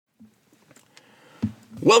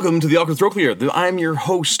Welcome to the Awkward Throw Clear. I'm your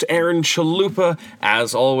host, Aaron Chalupa.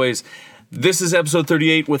 As always, this is episode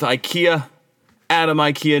 38 with IKEA, Adam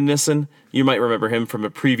IKEA Nissen. You might remember him from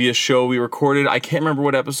a previous show we recorded. I can't remember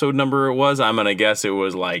what episode number it was. I'm going to guess it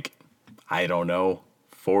was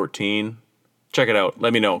 14. Check it out.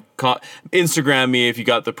 Let me know. Instagram me if you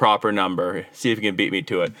got the proper number. See if you can beat me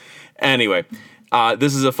to it. Anyway,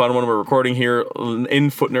 this is a fun one. We're recording here in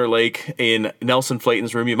Footner Lake in Nelson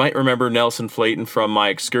Flayton's room. You might remember Nelson Flayton from my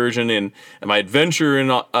excursion and my adventure in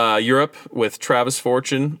Europe with Travis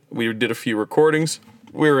Fortune. We did a few recordings.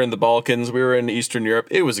 We were in the Balkans. We were in Eastern Europe.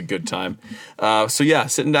 It was a good time.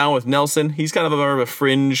 Sitting down with Nelson. He's kind of more of a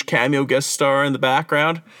fringe cameo guest star in the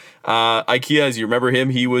background. IKEA, as you remember him,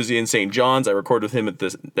 he was in St. John's. I recorded with him at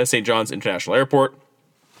the St. John's International Airport.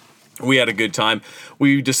 We had a good time.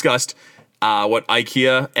 We discussed what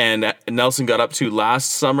IKEA and Nelson got up to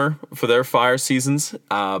last summer for their fire seasons.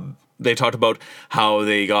 They talked about how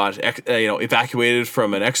they got evacuated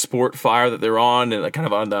from an export fire that they're on, and kind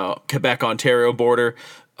of on the Quebec-Ontario border.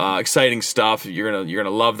 Exciting stuff. You're gonna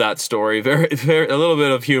love that story. Very, very, a little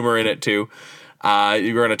bit of humor in it too.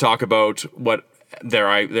 You're gonna talk about what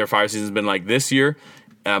their fire season's been like this year.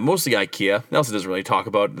 Mostly IKEA. Nelson doesn't really talk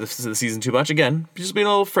about the season too much. Again, just being a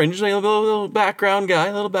little fringe, a little background guy,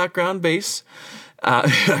 a little background bass.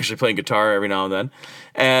 Actually playing guitar every now and then.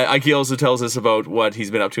 IKEA also tells us about what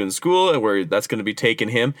he's been up to in school and where that's going to be taking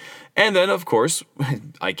him. And then, of course,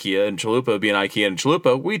 IKEA and Chalupa, being IKEA and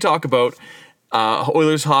Chalupa, we talk about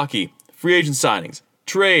Oilers hockey, free agent signings,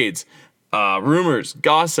 trades, rumors,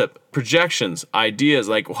 gossip, projections, ideas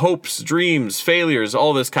like hopes, dreams, failures,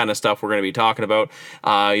 all this kind of stuff we're going to be talking about.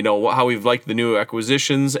 How we've liked the new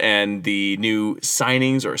acquisitions and the new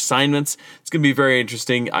signings or assignments. It's going to be very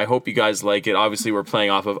interesting. I hope you guys like it. Obviously, we're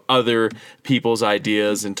playing off of other people's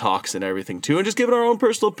ideas and talks and everything too, and just giving our own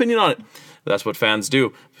personal opinion on it. That's what fans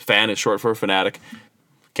do. Fan is short for fanatic.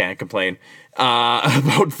 Can't complain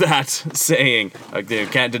about that saying.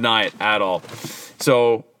 Can't deny it at all.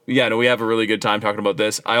 So, yeah, no, we have a really good time talking about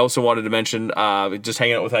this. I also wanted to mention, just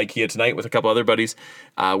hanging out with IKEA tonight with a couple other buddies,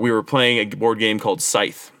 we were playing a board game called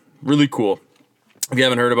Scythe. Really cool. If you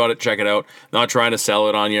haven't heard about it, check it out. Not trying to sell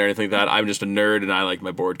it on you or anything like that. I'm just a nerd and I like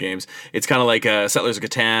my board games. It's kind of like Settlers of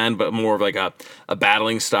Catan, but more of like a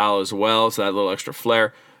battling style as well, so that little extra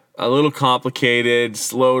flair. A little complicated,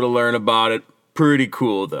 slow to learn about it. Pretty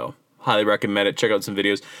cool, though. Highly recommend it. Check out some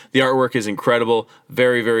videos. The artwork is incredible.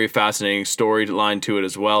 Very, very fascinating storyline to it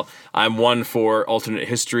as well. I'm one for alternate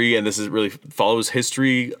history, and this is really follows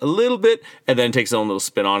history a little bit and then takes its own little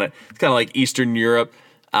spin on it. It's kind of like Eastern Europe,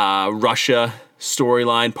 Russia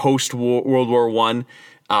storyline, post-World War I.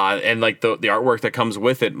 And like the artwork that comes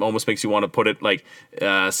with it almost makes you want to put it like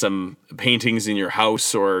some paintings in your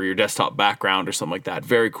house or your desktop background or something like that.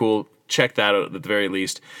 Very cool. Check that out at the very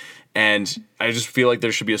least. And I just feel like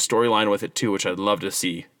there should be a storyline with it too, which I'd love to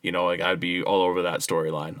see. I'd be all over that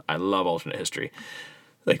storyline. I love alternate history.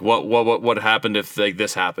 Like what happened if like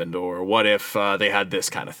this happened, or what if they had this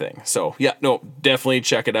kind of thing. So yeah, no, definitely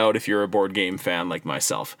check it out if you're a board game fan like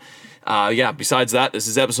myself. Besides that, this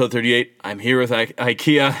is episode 38. I'm here with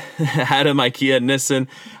IKEA, Adam IKEA Nissen.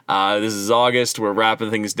 This is August. We're wrapping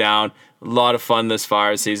things down. A lot of fun this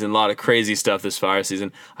fire season. A lot of crazy stuff this fire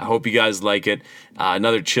season. I hope you guys like it.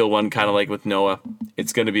 Another chill one, kind of like with Noah.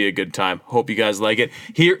 It's going to be a good time. Hope you guys like it.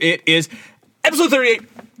 Here it is, episode 38,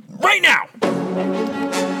 right now.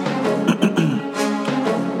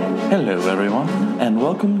 Hello, everyone, and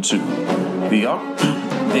welcome to the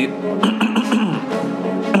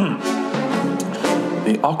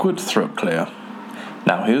Awkward Throat Clear.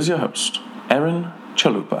 Now, here's your host, Aaron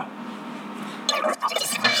Chalupa.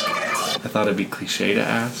 I thought it'd be cliche to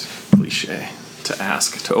ask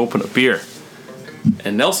to open a beer.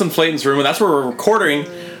 And Nelson Flayton's room, and that's where we're recording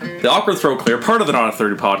the Awkward Throat Clear, part of the Not a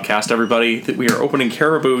 30 podcast, everybody, that we are opening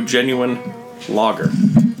Caribou Genuine Lager.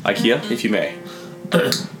 IKEA, if you may.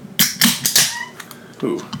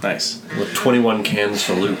 Ooh, nice. With 21 cans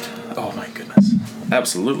for loot. Oh my goodness.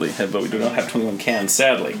 Absolutely, but we do not have 21 cans,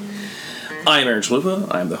 sadly. I'm Aaron Chalupa.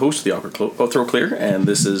 I'm the host of the Awkward Throat Clear, and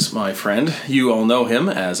this is my friend. You all know him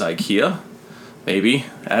as IKEA. Maybe.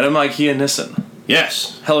 Adam IKEA Nissen.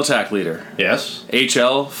 Yes. Helitac leader. Yes.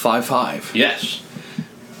 HL55. Yes.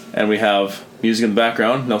 And we have music in the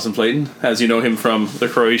background, Nelson Flayton, as you know him from the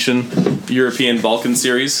Croatian European Balkan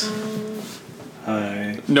series.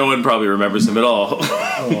 Hi. No one probably remembers him at all.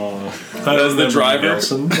 Oh. As the driver.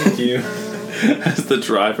 Nelson. Thank you. As the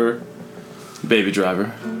driver. Baby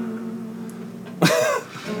driver.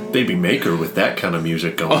 Baby maker with that kind of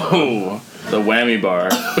music going on. Oh, the whammy bar.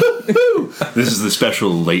 This is the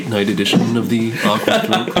special late night edition of the Awkward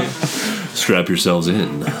Throat Clear. Strap yourselves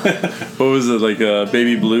in. What was it, like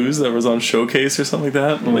Baby Blues that was on Showcase or something like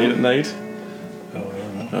that, late at night? Oh, I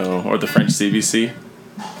don't know. Oh, or the French CBC.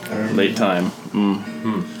 Late time.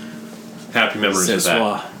 Happy memories of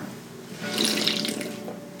that.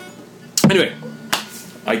 Anyway,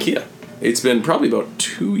 IKEA. It's been probably about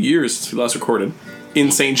 2 years since we last recorded in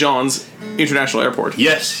St. John's International Airport.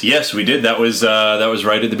 Yes, we did. That was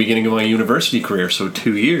right at the beginning of my university career, so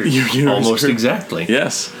 2 years. Your Almost university- exactly.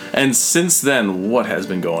 Yes. And since then, what has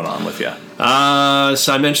been going on with you?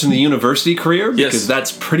 So I mentioned the university career because Yes.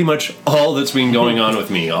 that's pretty much all that's been going on with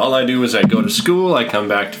me. All I do is I go to school, I come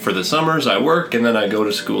back for the summers, I work, and then I go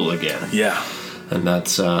to school again. Yeah. And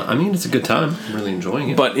that's, it's a good time. I'm really enjoying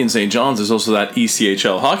it. But in St. John's, there's also that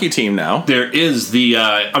ECHL hockey team now. There is the,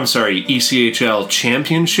 ECHL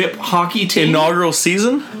Championship hockey team. Inaugural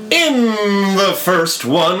season? In the first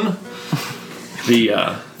one.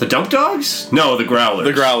 The Dump Dogs? No, the Growlers.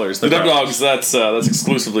 The Growlers. The Dump Growlers. Dogs, that's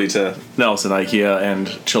exclusively to Nelson, IKEA, and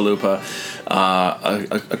Chalupa.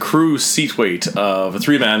 A crew seat weight of a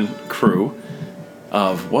 3-man crew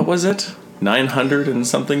of, what was it? 900 and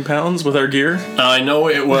something pounds with our gear. I know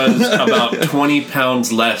it was about 20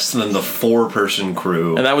 pounds less than the 4-person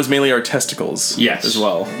crew. And that was mainly our testicles Yes. as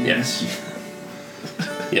well. Yes.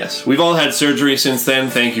 Yes. We've all had surgery since then.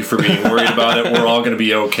 Thank you for being worried about it. We're all going to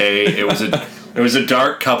be okay. It was a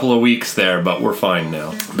dark couple of weeks there, but we're fine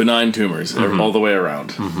now. Benign tumors all the way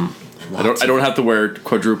around. I don't have to wear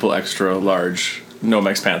quadruple extra large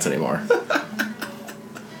Nomex pants anymore.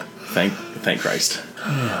 Thank Christ.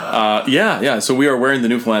 Yeah. So we are wearing the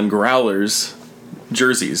Newfoundland Growlers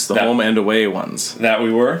jerseys, the home and away ones. That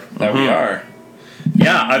we were. That we are.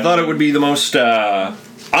 Yeah, I thought it would be the most.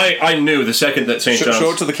 I knew the second that St. John's.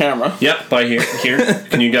 Show it to the camera. Yep, by here.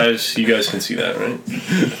 Can you guys can see that, right?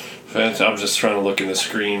 I'm just trying to look in the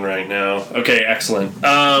screen right now. Okay, excellent.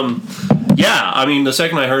 The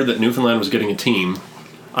second I heard that Newfoundland was getting a team,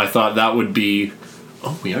 I thought that would be.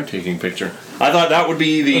 Oh, we are taking a picture. I thought that would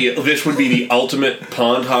be this would be the ultimate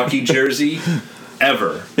pond hockey jersey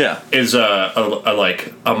ever. Yeah. Is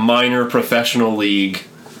a minor professional league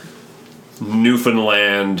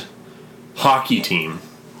Newfoundland hockey team.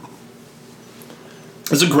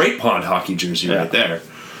 It's a great pond hockey jersey right there.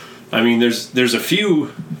 I mean, there's a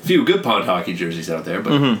few good pond hockey jerseys out there,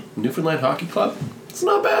 but Newfoundland Hockey Club, it's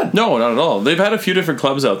not bad. No, not at all. They've had a few different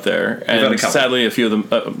clubs out there, had a and couple. sadly,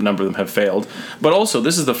 a number of them have failed. But also,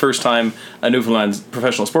 this is the first time a Newfoundland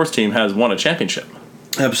professional sports team has won a championship.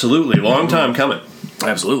 Absolutely, long time coming.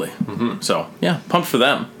 Absolutely. So, yeah, pumped for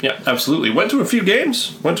them. Yeah, absolutely. Went to a few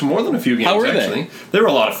games. Went to more than a few games. How were they? Actually, they were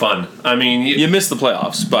a lot of fun. I mean, You missed the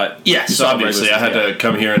playoffs, but you yes, saw obviously, I regular had to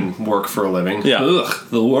come here and work for a living. Yeah. Ugh,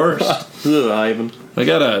 the worst. season. Ivan. I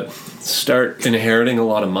gotta start inheriting a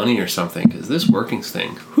lot of money or something because this working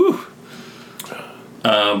thing. Whew.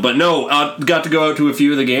 But no, I got to go out to a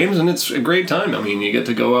few of the games, and it's a great time. I mean, you get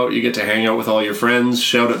to go out, you get to hang out with all your friends,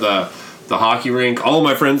 shout at the hockey rink. All of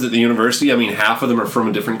my friends at the university, I mean, half of them are from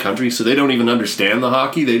a different country, so they don't even understand the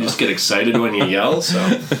hockey. They just get excited when you yell. So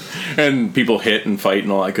And people hit and fight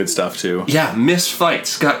and all that good stuff, too. yeah, missed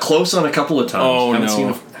fights. Got close on a couple of times. Oh,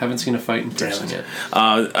 no. Haven't seen a fight in person yet.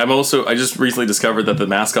 I just recently discovered that the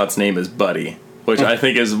mascot's name is Buddy, which I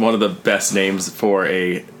think is one of the best names for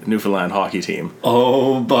a Newfoundland hockey team.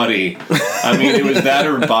 Oh, buddy. I mean, it was that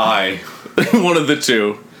or bye. One of the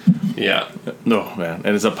two. Yeah. No, man.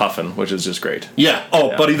 And it's a puffin, which is just great. Yeah.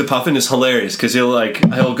 Oh, Buddy the Puffin is hilarious because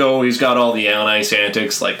he'll go. He's got all the on ice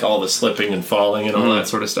antics, like all the slipping and falling and all that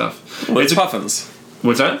sort of stuff. Well, it's puffins.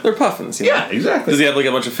 What's that? They're puffins. You know? Yeah, exactly. Does he have like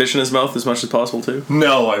a bunch of fish in his mouth as much as possible too?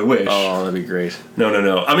 No, I wish. Oh, that'd be great.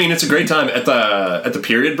 No. I mean, it's a great time at the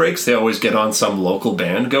period breaks. They always get on some local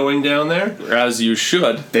band going down there. As you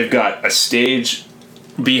should. They've got a stage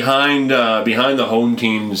behind the home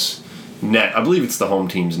team's net. I believe it's the home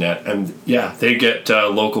team's net, and yeah, they get a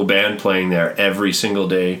local band playing there every single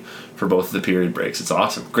day for both of the period breaks. It's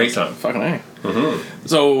awesome. Great time. Fucking A.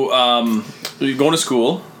 So, you're going to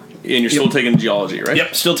school, and you're still taking geology, right?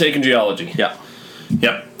 Yep, still taking geology. Yeah.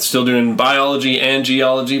 Yep, still doing biology and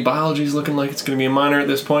geology. Biology's looking like it's going to be a minor at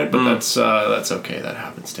this point, but that's okay. That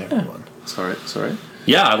happens to everyone. Sorry.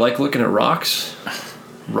 Yeah, I like looking at rocks.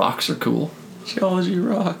 Rocks are cool. Geology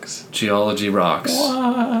rocks. Geology rocks.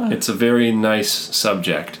 What? It's a very nice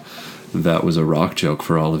subject. That was a rock joke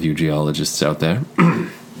for all of you geologists out there.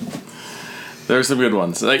 There's some good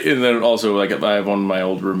ones. And then also, I have one of my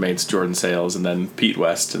old roommates, Jordan Sales, and then Pete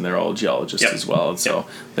West, and they're all geologists as well. And so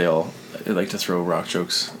they like to throw rock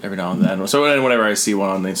jokes every now and then. So whenever I see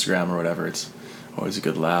one on Instagram or whatever, it's always a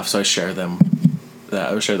good laugh. So I share them.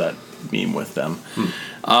 I share that meme with them.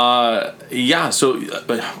 Yeah, so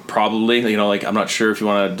probably, like, I'm not sure if you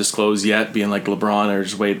want to disclose yet, being like LeBron, or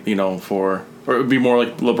just wait, or it would be more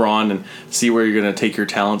like LeBron and see where you're going to take your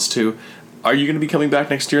talents to. Are you going to be coming back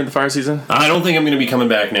next year in the fire season? I don't think I'm going to be coming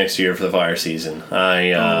back next year for the fire season.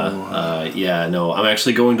 I'm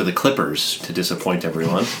actually going to the Clippers to disappoint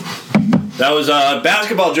everyone. That was a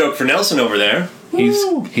basketball joke for Nelson over there.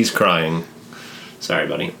 He's crying. Sorry,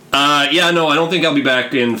 buddy. I don't think I'll be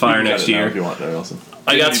back in fire next year. If you want, Nelson.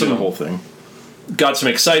 I got some the whole thing. Got some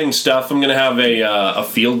exciting stuff. I'm going to have a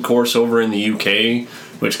field course over in the UK,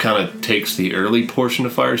 which kind of takes the early portion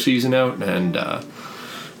of fire season out, and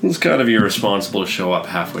it's kind of irresponsible to show up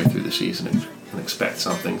halfway through the season and expect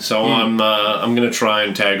something. So I'm going to try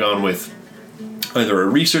and tag on with either a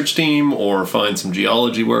research team or find some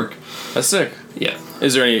geology work. That's sick. Yeah.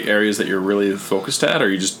 Is there any areas that you're really focused at, or are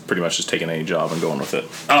you just pretty much just taking any job and going with it?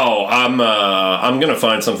 Oh, I'm going to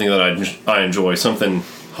find something that I enjoy, something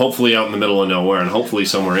hopefully out in the middle of nowhere, and hopefully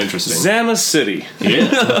somewhere interesting. Zama City. Yeah.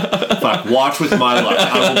 Fuck, watch with my luck.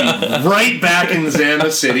 I will be right back in Zama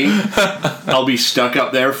City. I'll be stuck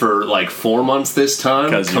up there for like 4 months this time.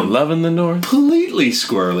 Because you're loving the North. Completely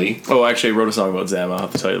squirrely. Oh, actually, I wrote a song about Zama. I'll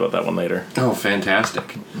have to tell you about that one later. Oh,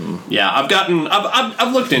 fantastic. Yeah,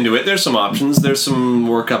 I've looked into it. There's some options. There's some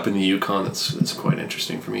work up in the Yukon that's quite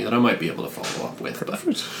interesting for me that I might be able to follow up with. But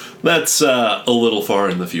that's a little far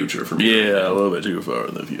in the future for me. Yeah, a little bit too far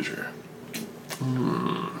in the future.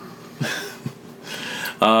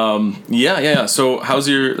 Yeah. So how was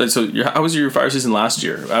your fire season last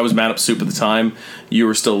year? I was Man Up Soup at the time. You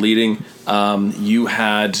were still leading. You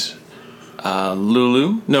had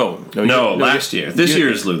Lulu. No, last year. This year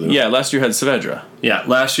is Lulu. Yeah, last year had Saavedra. Yeah,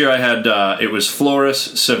 last year I had it was Floris,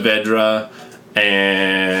 Saavedra,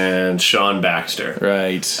 and Sean Baxter.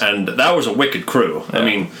 Right. And that was a wicked crew. Yeah. I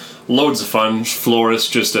mean, loads of fun. Floris,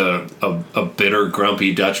 just a bitter,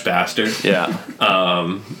 grumpy Dutch bastard. Yeah.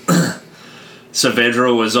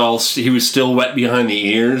 Saavedra was still wet behind the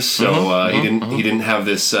ears, so he didn't have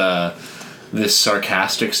this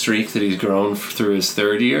sarcastic streak that he's grown through his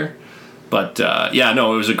third year. But it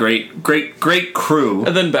was a great crew.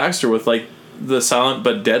 And then Baxter with like the silent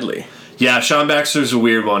but deadly. Yeah, Sean Baxter's a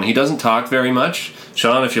weird one. He doesn't talk very much.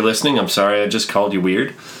 Sean, if you're listening, I'm sorry I just called you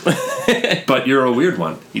weird. But you're a weird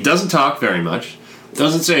one. He doesn't talk very much.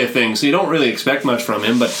 Doesn't say a thing, so you don't really expect much from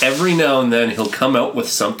him, but every now and then he'll come out with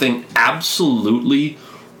something absolutely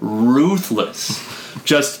ruthless.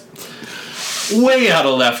 Just way out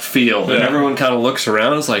of left field. Yeah. And everyone kind of looks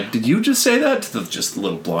around and is like, did you just say that? To just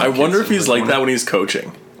little blonde I wonder if he's like that when he's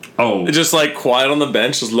coaching. Oh. Just like quiet on the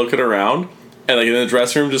bench, just looking around. And like in the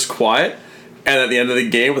dressing room, just quiet. And at the end of the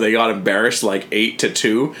game, where they got embarrassed like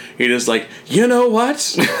 8-2, he just like, you know what?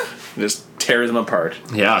 Just tears them apart.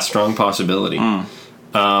 Yeah, strong possibility.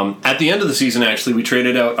 At the end of the season, actually, we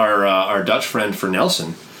traded out our Dutch friend for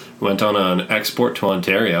Nelson. Went on an export to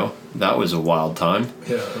Ontario. That was a wild time.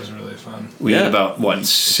 Yeah, it was really fun. We had about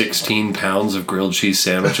 16 pounds of grilled cheese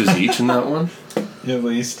sandwiches each in that one. Yeah, at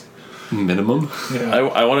least. Minimum. Yeah.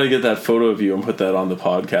 I wanted to get that photo of you and put that on the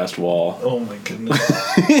podcast wall. Oh my goodness.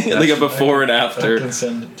 Like a before and after. I can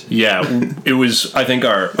send it to you. Yeah, it was, I think,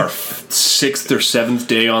 our 6th or 7th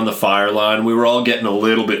day on the fire line. We were all getting a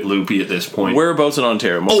little bit loopy at this point. Whereabouts in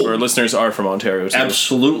Ontario? Most of our listeners are from Ontario, too.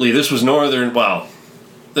 Absolutely. This was northern,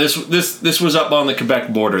 This was up on the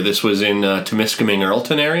Quebec border. This was in Temiskaming,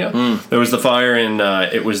 Earlton area. There was the fire in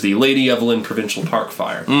it was the Lady Evelyn Provincial Park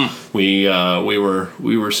fire. We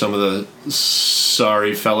were some of the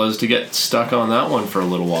sorry fellas to get stuck on that one for a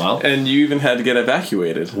little while. And you even had to get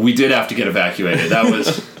evacuated. We did have to get evacuated. That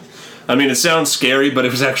was I mean, it sounds scary, but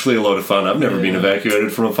it was actually a load of fun. I've never been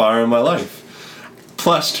evacuated from a fire in my life.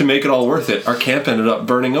 Plus, to make it all worth it, our camp ended up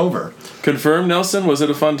burning over. Confirmed, Nelson? Was it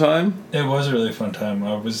a fun time? It was a really fun time.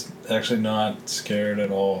 I was actually not scared at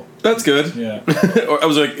all. That's good. Yeah. Or I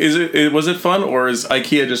was like, was it fun, or is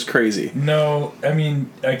IKEA just crazy? No, I mean,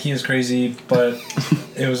 IKEA's crazy, but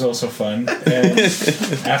it was also fun. And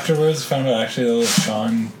afterwards, found out actually that was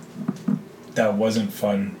Sean. That wasn't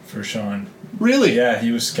fun for Sean. Really? Yeah,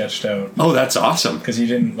 he was sketched out. Oh, that's awesome. Because he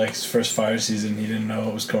didn't, like, his first fire season, he didn't know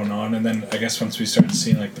what was going on. And then I guess once we started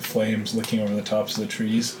seeing, like, the flames licking over the tops of the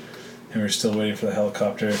trees, and we were still waiting for the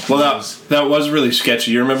helicopter. Well, that was really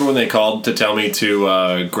sketchy. You remember when they called to tell me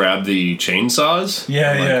to grab the chainsaws?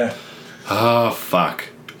 Yeah. Oh, fuck.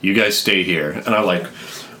 You guys stay here. And I'm like,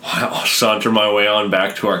 I'll saunter my way on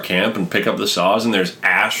back to our camp and pick up the saws, and there's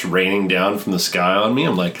ash raining down from the sky on me.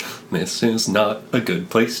 I'm like, this is not a good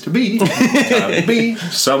place to be. Gotta be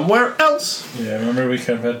somewhere else. Yeah, I remember we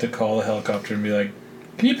kind of had to call the helicopter and be like,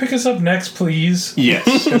 Can you pick us up next, please?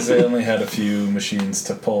 Yes. Because they only had a few machines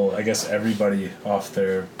to pull, I guess, everybody off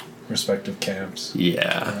their respective camps.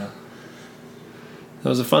 Yeah. That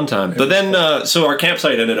was a fun time. But then, so our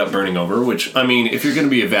campsite ended up burning over, which, I mean, if you're going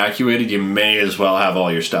to be evacuated, you may as well have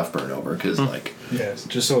all your stuff burn over, because, like... Yes,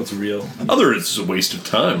 just so it's real. Otherwise, it's a waste of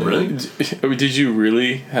time, really. Did you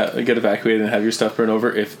really get evacuated and have your stuff burn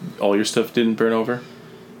over if all your stuff didn't burn over?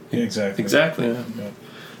 Yeah, exactly. Exactly. Yeah. Yeah.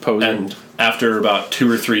 Poser. And after about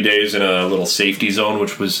 2 or 3 days in a little safety zone,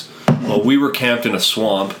 which was... Well, we were camped in a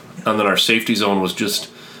swamp, and then our safety zone was just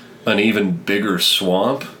an even bigger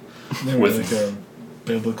swamp. There with- was like a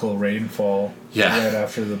biblical rainfall Yeah. right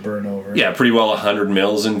after the burnover. Yeah, pretty well 100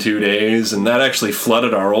 mils in 2 days, and that actually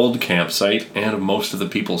flooded our old campsite and most of the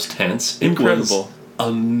people's tents. It Incredible. was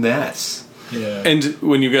a mess. Yeah. And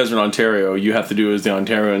when you guys were in Ontario, you have to do as the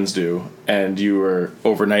Ontarians do, and you were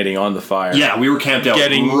overnighting on the fire. Yeah, we were camped out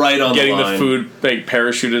right on getting the line. food like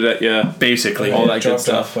parachuted at you. Basically. all Yeah, that good dropped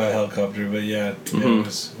stuff. off by helicopter, but yeah, it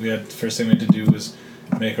was. We had first thing we had to do was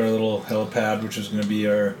make our little helipad, which was going to be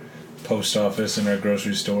our post office and our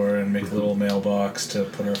grocery store, and make a little mailbox to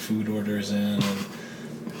put our food orders in,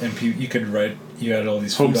 and you could write. You had all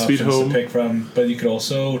these food Home sweet options home. to pick from, but you could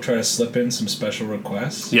also try to slip in some special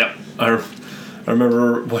requests. Yep. I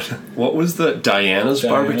remember, what was the Diana's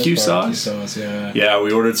barbecue sauce? Yeah. Yeah,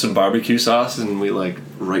 we ordered some barbecue sauce, and we, like,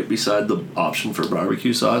 right beside the option for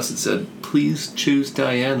barbecue sauce, it said, please choose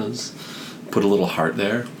Diana's. Put a little heart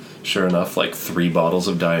there. Sure enough, like 3 bottles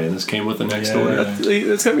of Diana's came with the next Yeah. order.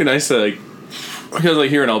 It's gonna be nice to like, because like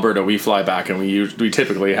here in Alberta, we fly back and we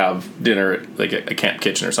typically have dinner at like a camp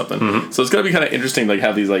kitchen or something. So it's gonna be kind of interesting to like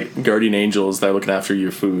have these like guardian angels that are looking after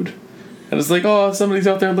your food, and it's like, oh, somebody's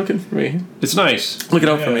out there looking for me, It's nice looking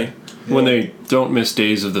out for Yeah. me. when they don't miss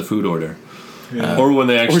days of the food order. Yeah. Or when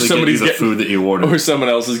they actually get you somebody's the getting- food that you ordered. Or someone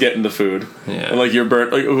else is getting the food. Yeah. And like your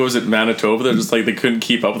bird, like who was it, Manitoba? They're just like they couldn't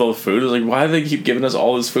keep up with all the food. It was like, why do they keep giving us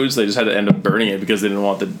all this food? So they just had to end up burning it because they didn't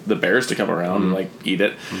want the bears to come around and like eat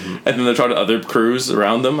it. And then they tried to other crews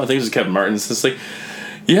around them. I think it was Kevin Martin's just like,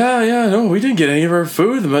 yeah, no, we didn't get any of our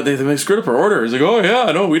food. They screwed up our order. It's like, oh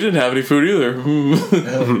yeah, no, we didn't have any food either.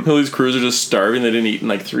 All these crews are just starving. They didn't eat in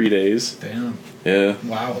like 3 days. Damn. Yeah.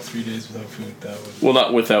 Wow. 3 days without food. That was. Well,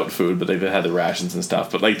 not without food, but they had the rations and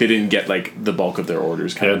stuff. But like they didn't get like the bulk of their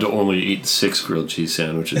orders. I had to only eat 6 grilled cheese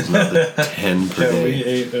sandwiches, not the 10 per Yeah, we day.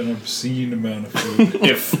 ate an obscene amount of food.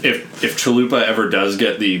 If Chalupa ever does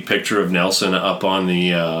get the picture of Nelson up on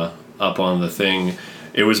the thing,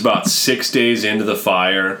 it was about 6 days into the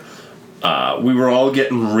fire. We were all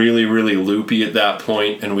getting really, really loopy at that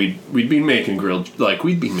point, and we'd been making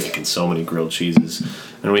so many grilled cheeses,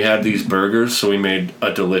 and we had these burgers, so we made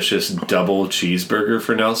a delicious double cheeseburger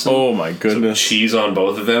for Nelson. Oh my goodness. Cheese on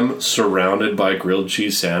both of them, surrounded by grilled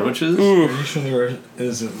cheese sandwiches. Pretty sure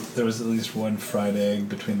there was at least one fried egg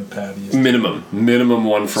between the patties. Minimum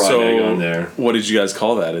 1 fried egg on there. What did you guys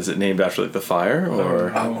call that? Is it named after like the fire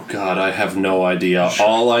or? Oh God, I have no idea.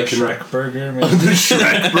 All I The can Shrek burger. Maybe. the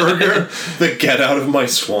Shrek burger, the get out of my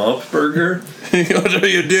swamp burger. What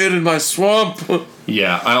you did in my swamp?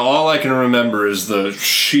 Yeah, all I can remember is the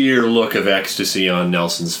sheer look of ecstasy on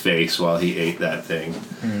Nelson's face while he ate that thing.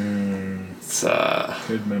 It's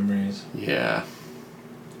Good memories. yeah,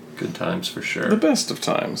 good times for sure. The best of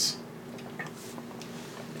times.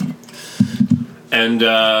 And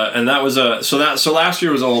that was so last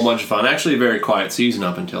year was a whole bunch of fun. Actually, a very quiet season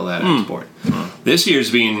up until that export. This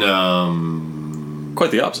year's been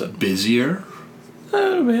Quite the opposite. busier,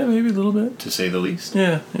 Yeah, maybe a little bit. to say the least.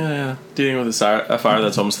 Yeah. Dealing with a fire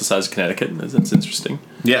that's almost the size of Connecticut. That's interesting.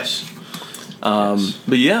 Yes.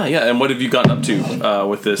 But yeah. And what have you gotten up to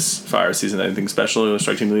with this fire season? Anything special?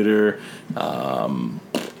 Strike team leader?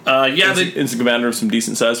 Yeah, they Instant commander of some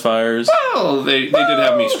decent sized fires. well, they did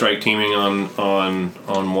have me strike teaming on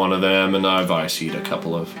one of them, and I've IC'd a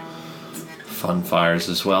couple of fun fires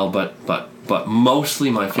as well. But mostly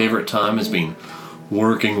my favorite time has been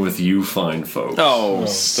working with you fine folks. Oh,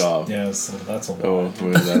 stop. Yeah, so that's a lot. Oh, that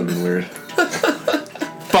would have been weird.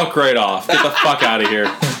 Fuck right off. Get the fuck out of here.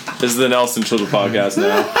 This is the Nelson Children podcast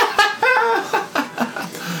now.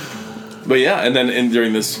 But yeah, and then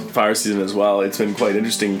during this fire season as well, it's been quite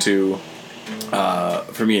interesting to,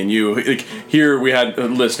 for me and you. Like, here we had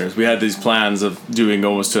listeners. We had these plans of doing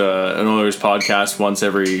almost an Oilers podcast once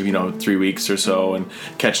every 3 weeks or so, and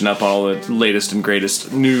catching up on all the latest and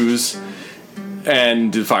greatest news.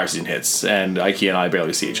 And the fire season hits, and Ike and I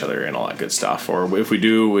barely see each other and all that good stuff. Or if we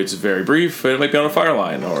do, it's very brief. It might be on a fire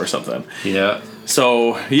line or something. Yeah.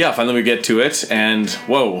 So, yeah, finally we get to it, and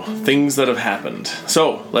whoa, things that have happened.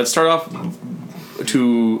 So, let's start off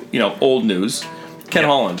to, old news. Ken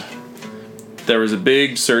Holland. there was a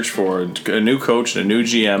big search for a new coach and a new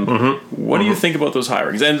GM. What do you think about those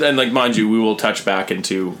hirings? And like, mind you, we will touch back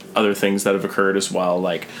into other things that have occurred as well,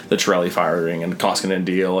 like the Torelli firing and the Koskinen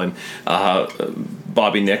deal and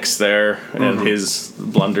Bobby Nix there and his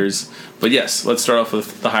blunders. But yes, let's start off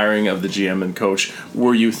with the hiring of the GM and coach.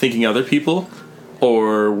 Were you thinking other people,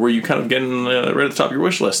 or were you kind of getting right at the top of your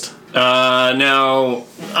wish list? Now,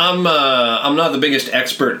 I'm not the biggest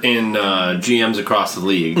expert in GMs across the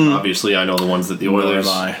league. Obviously, I know the ones that the Oilers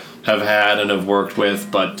have had and have worked with,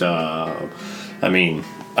 but I mean,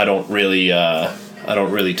 I don't really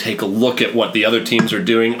take a look at what the other teams are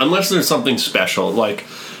doing unless there's something special. Like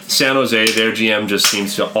San Jose, their GM just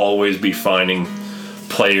seems to always be finding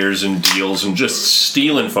players and deals and just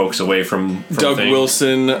stealing folks away from Doug things.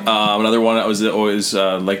 Wilson. Another one I was always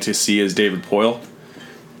like to see is David Poyle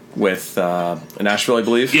with Nashville, I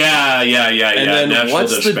believe. Yeah. And then Nashville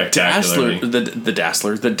what's does the spectacularly.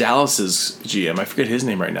 the Dallas's GM? I forget his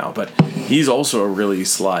name right now, but he's also a really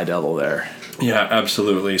sly devil there. Yeah,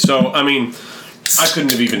 absolutely. So, I mean, I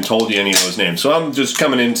couldn't have even told you any of those names. So I'm just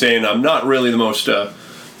coming in saying I'm not really the most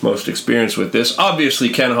experienced with this. Obviously,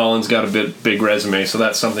 Ken Holland's got a big resume, so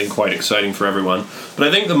that's something quite exciting for everyone. But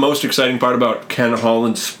I think the most exciting part about Ken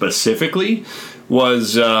Holland specifically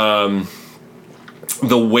was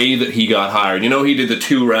the way that he got hired. You know, he did the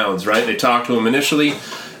 2 rounds, right? They talked to him initially,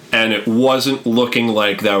 and it wasn't looking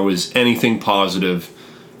like there was anything positive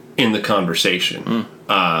in the conversation.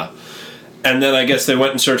 And then I guess they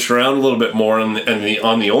went and searched around a little bit more, and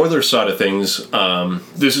on the Oilers side of things,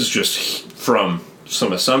 this is just from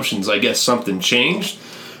some assumptions. I guess something changed,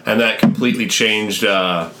 and that completely changed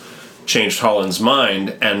Holland's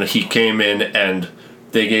mind, and he came in and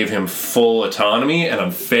they gave him full autonomy, and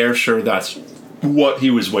I'm fair sure that's what he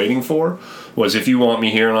was waiting for. Was, if you want me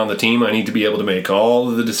here and on the team, I need to be able to make all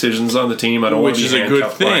of the decisions on the team. I don't want to be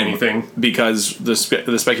handcuffed by anything. Because the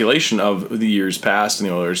speculation of the years past in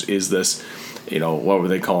the Oilers is this, you know, what were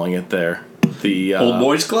they calling it there? The Old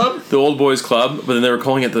Boys Club? The Old Boys Club, but then they were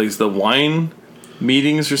calling it the wine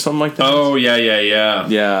meetings or something like that. Oh, yeah.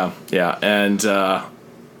 Yeah. And,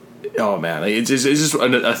 oh man, it's just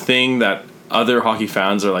a thing that other hockey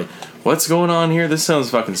fans are like, what's going on here? This sounds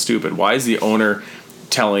fucking stupid. Why is the owner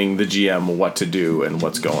telling the GM what to do and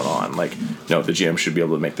what's going on? Like, no, the GM should be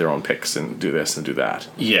able to make their own picks and do this and do that.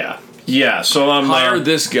 Yeah. So I'm hire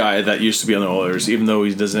this guy that used to be on the Oilers, even though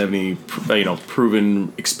he doesn't have any,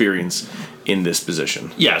 proven experience in this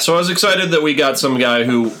position. Yeah, so I was excited that we got some guy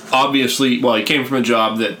who obviously, well, he came from a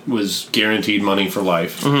job that was guaranteed money for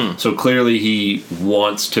life. So clearly he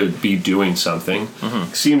wants to be doing something.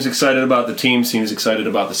 Seems excited about the team, seems excited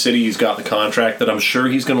about the city. He's got the contract that I'm sure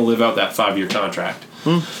he's going to live out that 5-year contract.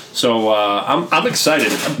 So I'm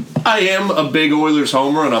excited. I am a big Oilers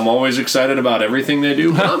homer, and I'm always excited about everything they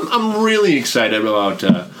do. But I'm really excited about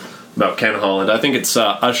Ken Holland. I think it's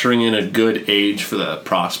ushering in a good age for the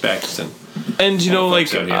prospects and you know, like,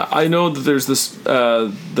 I know that there's this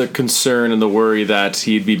the concern and the worry that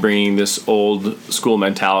he'd be bringing this old school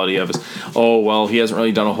mentality of, he hasn't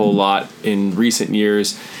really done a whole lot in recent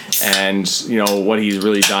years, and you know what he's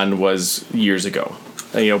really done was years ago.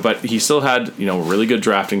 But he still had really good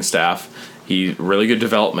drafting staff, really good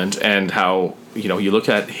development, and how you look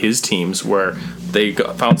at his teams where they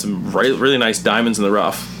found some really nice diamonds in the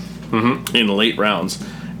rough in late rounds,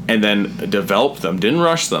 and then developed them, didn't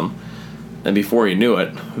rush them. And before you knew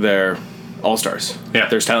it, they're all-stars. Yeah.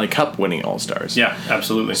 They're Stanley Cup winning all-stars. Yeah,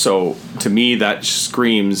 absolutely. So, to me, that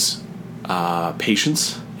screams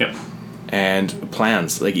patience and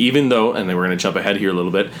plans. Like, even though, and then we're going to jump ahead here a little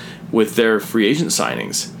bit, with their free agent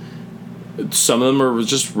signings, some of them are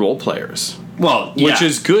just role players. Well, yeah. Which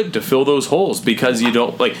is good to fill those holes, because you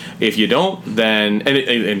don't, like, if you don't, then,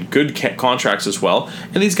 and good contracts as well,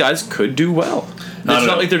 and these guys could do well. It's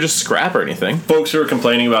not like they're just scrap or anything. Folks who are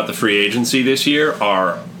complaining about the free agency this year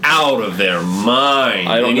are out of their mind.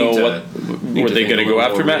 I don't know were they going to go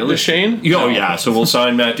after Matt Duchene? Oh, yeah. So we'll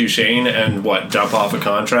sign Matt Duchene and jump off a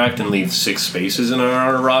contract and leave 6 spaces in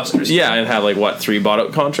our rosters. Yeah, and have 3 bought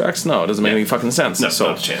out contracts? No, it doesn't make any fucking sense. No,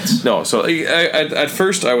 not a chance. No, so at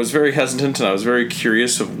first I was very hesitant and I was very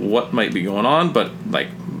curious of what might be going on, but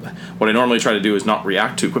what I normally try to do is not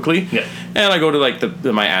react too quickly. Yeah. And I go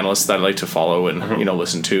to my analysts that I like to follow and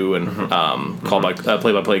listen to and call my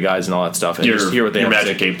play-by-play guys and all that stuff and just hear what they have to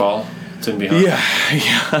say. Magic 8-ball. It's in behind.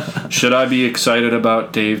 Yeah. Should I be excited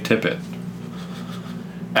about Dave Tippett?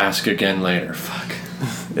 Ask again later. Fuck.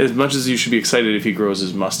 as much as you should be excited if he grows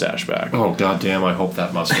his mustache back. Oh goddamn! I hope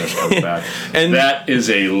that mustache comes back. And that is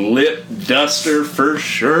a lip duster for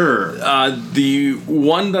sure. The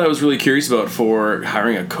one that I was really curious about for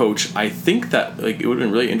hiring a coach, I think that it would have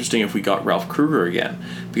been really interesting if we got Ralph Kruger again,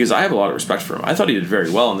 because I have a lot of respect for him. I thought he did very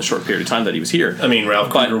well in the short period of time that he was here. I mean, Ralph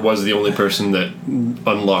Kruger was the only person that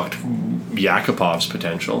unlocked Yakupov's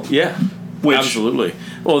potential. Yeah. Absolutely.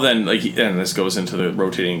 Well, then, and this goes into the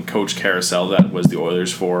rotating coach carousel that was the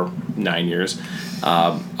Oilers for 9 years.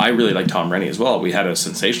 I really like Tom Rennie as well. We had a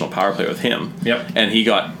sensational power play with him. Yep. And he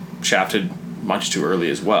got shafted much too early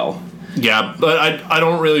as well. Yeah, but I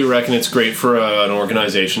don't really reckon it's great for an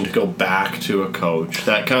organization to go back to a coach.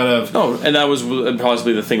 That kind of... Oh, and that was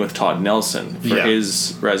possibly the thing with Todd Nelson for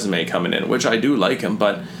his resume coming in, which I do like him,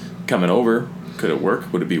 but coming over... Could it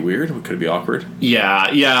work? Would it be weird? Could it be awkward? Yeah.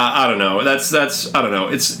 I don't know. That's I don't know.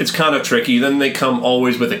 It's kind of tricky. Then they come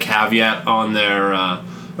always with a caveat on their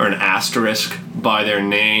or an asterisk by their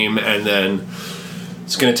name, and then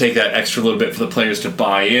it's going to take that extra little bit for the players to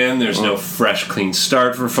buy in. There's no fresh, clean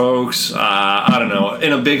start for folks. I don't know.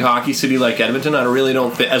 In a big hockey city like Edmonton, I really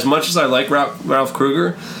don't think. As much as I like Ralph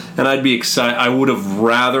Kruger, and I'd be excited, I would have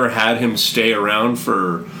rather had him stay around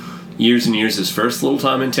for years and years, his first little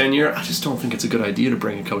time in tenure. I just don't think it's a good idea to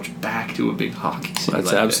bring a coach back to a big hockey city.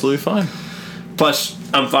 That's absolutely fine. Plus,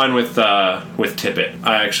 I'm fine with Tippett.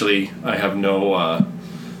 I have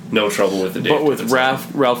no trouble with the Dave. But with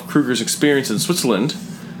Ralph Kruger's experience in Switzerland,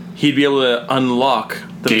 he'd be able to unlock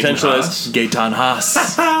the potential as Gaetan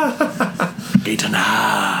Haas. Gaetan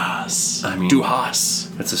Haas. I mean, Du Haas.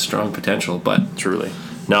 That's a strong potential, but Truly.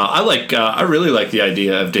 no, I really like the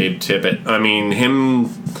idea of Dave Tippett. I mean,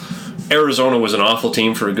 Arizona was an awful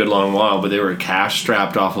team for a good long while, but they were a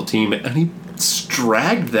cash-strapped awful team, and he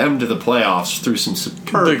dragged them to the playoffs through some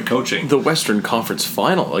superb coaching. The Western Conference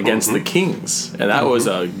Final against the Kings, and that was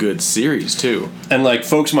a good series too. And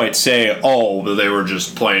folks might say, oh, they were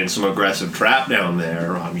just playing some aggressive trap down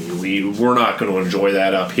there. I mean, we're not going to enjoy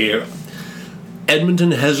that up here.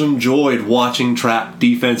 Edmonton has enjoyed watching trap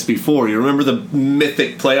defense before. You remember the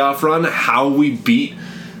mythic playoff run? How we beat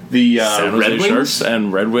the Red Wings? Sharks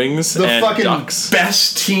and Red Wings the and fucking Ducks.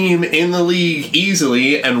 Best team in the league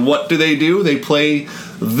easily. And what do? They play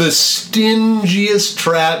the stingiest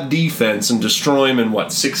trap defense and destroy them in,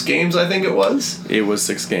 6 games, I think it was? It was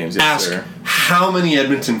 6 games, yes, Ask how many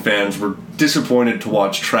Edmonton fans were disappointed to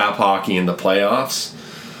watch trap hockey in the playoffs?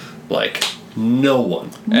 No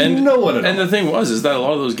one. No one at all. And the thing is that a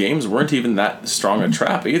lot of those games weren't even that strong a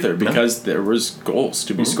trap either, because there was goals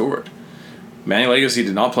to be scored. Manny Legacy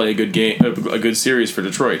did not play a good game, a good series for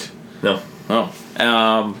Detroit. No. Oh.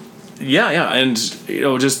 And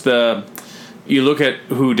just you look at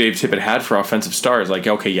who Dave Tippett had for offensive stars,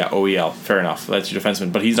 OEL, fair enough, that's your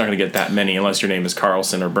defenseman, but he's not going to get that many unless your name is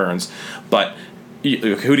Carlson or Burns. But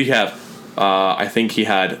who do you have? I think he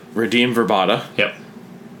had Radim Verbata. Yep.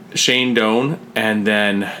 Shane Doan, and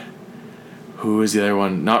then who was the other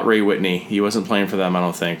one? Not Ray Whitney. He wasn't playing for them, I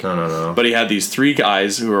don't think. No. But he had these 3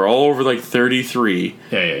 guys who were all over 33.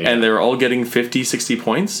 Yeah. And they were all getting 50, 60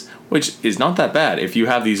 points, which is not that bad if you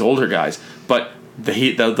have these older guys. But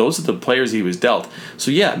those are the players he was dealt.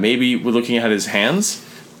 So yeah, maybe we're looking at his hands.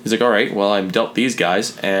 He's like, all right, well, I'm dealt these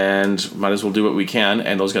guys, and might as well do what we can,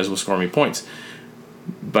 and those guys will score me points.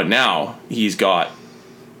 But now he's got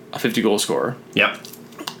a 50-goal scorer. Yep.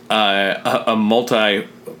 A more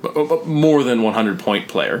than 100-point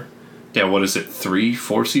player. Yeah, what is it,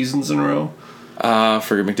 3-4 seasons in a row?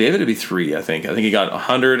 For McDavid, it'd be 3, I think. I think he got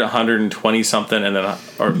 100, 120-something, and then...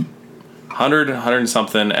 Or 100,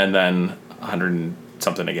 100-something, and then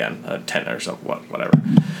 100-something again. 10 or something, whatever.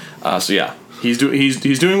 So, yeah. He's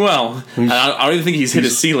doing well. And I don't even think he's hit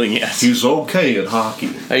his ceiling yet. He's okay at hockey.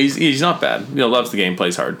 He's not bad. Loves the game,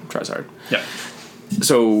 plays hard, tries hard. Yeah.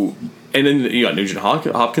 So... And then you got Nugent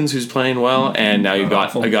Hopkins, who's playing well, and now you've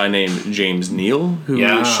got a guy named James Neal,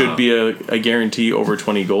 who should be a guarantee over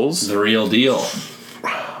 20 goals. The real deal.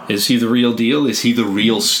 Is he the real deal? Is he the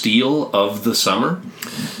real steal of the summer?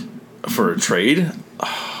 For a trade?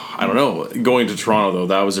 I don't know. Going to Toronto, though,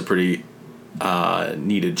 that was a pretty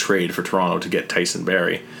needed trade for Toronto to get Tyson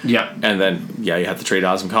Barrie. Yeah. And then, you have to trade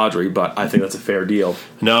Azam Kadri, but I think that's a fair deal.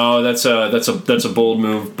 No, that's a bold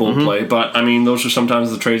move, bold play. But, I mean, those are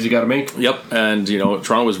sometimes the trades you got to make. Yep. And,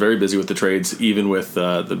 Toronto was very busy with the trades, even with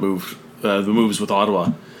the moves with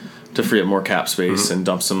Ottawa to free up more cap space and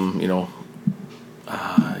dump some,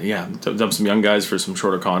 dump some young guys for some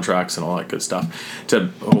shorter contracts and all that good stuff to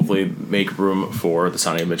hopefully make room for the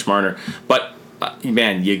signing of Mitch Marner. But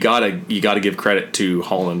man, you gotta give credit to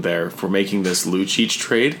Holland there for making this Lucic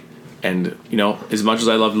trade And, you know, as much as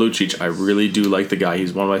I love Lucic, I really do like the guy.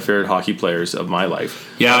 He's one of my favorite hockey players of my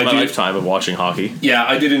life. Yeah, of my I do. lifetime of watching hockey. Yeah,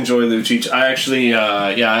 I did enjoy Lucic. I actually,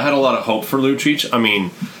 I had a lot of hope for Lucic. I mean,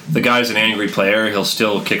 the guy's an angry player. He'll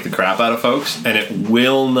still kick the crap out of folks, and it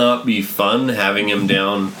will not be fun having him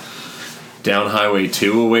down Highway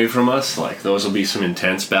 2 away from us. Like, those will be some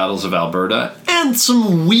intense battles of Alberta, and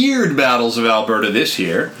some weird battles of Alberta this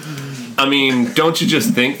year. I mean, don't you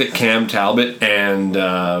just think that Cam Talbot and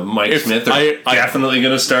Mike Smith are definitely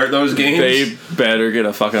going to start those games? They better get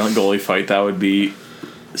a fucking goalie fight. That would be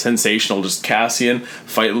sensational. Just Cassian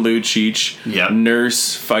fight Lucic. Yep.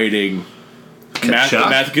 Nurse fighting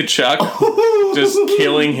Matthew Tkachuk. Just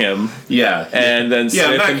killing him. Yeah. And then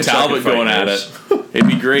Smith Matt and Tkachuk Talbot could fight going at Nurse. it. It'd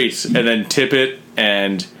be great. And then Tippett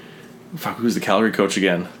and... Fuck, who's the Calgary coach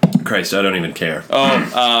again? Christ, I don't even care.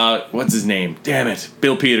 What's his name? Damn it.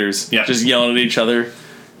 Bill Peters. Yeah. Just yelling at each other.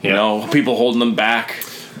 You Yeah. know, people holding them back.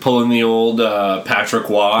 Pulling the old Patrick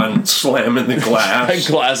Waugh and slamming the glass.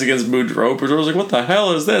 Glass against Boudreaux. Boudreaux was like, what the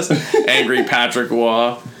hell is this? Angry Patrick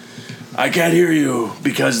Waugh. I can't hear you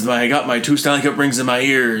because I got my 2 Stanley Cup rings in my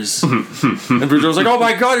ears. And Boudreaux's like, oh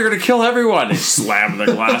my god, you're going to kill everyone. And he slammed the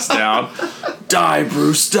glass down. Die,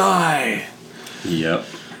 Bruce, die. Yep.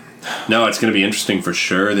 No, it's going to be interesting for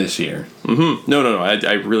sure this year. No.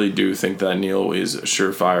 I really do think that Neil is a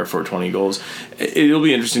surefire for 20 goals. It'll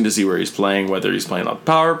be interesting to see where he's playing, whether he's playing on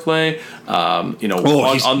power play, on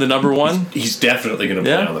the number one. He's definitely going to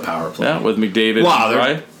play on the power play. Yeah, with McDavid. Wow, and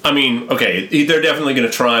Ryan. I mean, okay, they're definitely going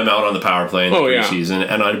to try him out on the power play in the preseason,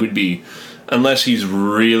 and I would be, unless he's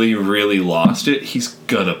really, really lost it, he's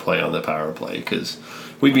going to play on the power play, because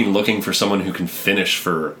we've been looking for someone who can finish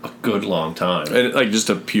for a good long time. And, like, just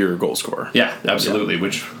a pure goal scorer. Yeah, absolutely,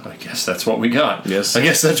 which I guess that's what we got. Yes. I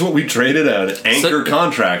guess that's what we traded an anchor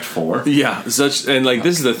contract for. Yeah, this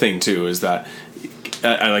is the thing, too, is that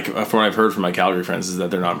I like, from what I've heard from my Calgary friends, is that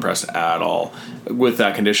they're not impressed at all with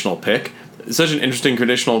that conditional pick. It's such an interesting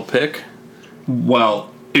conditional pick.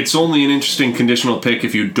 Well, it's only an interesting conditional pick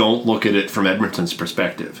if you don't look at it from Edmonton's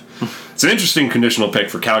perspective. It's an interesting conditional pick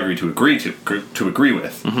for Calgary to agree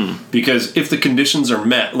with, because if the conditions are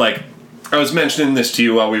met, like I was mentioning this to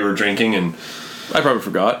you while we were drinking, and I probably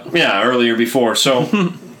forgot. yeah, earlier before.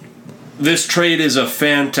 So this trade is a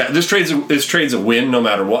this trade's a win no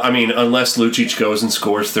matter what. I mean, unless Lucic goes and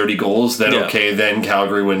scores 30 goals, then okay, then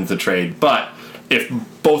Calgary wins the trade. But if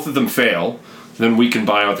both of them fail, then we can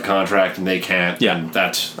buy out the contract and they can't. Yeah. And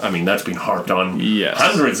that's been harped on Yes.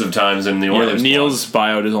 hundreds of times in the Oilers. Neil's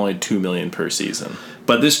buyout is only $2 million per season.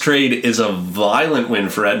 But this trade is a violent win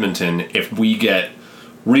for Edmonton if we get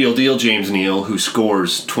real deal James Neal, who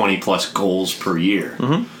scores 20 plus goals per year.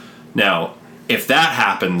 Now, if that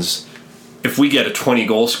happens, if we get a 20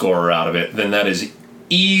 goal scorer out of it, then that is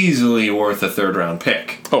easily worth a 3rd round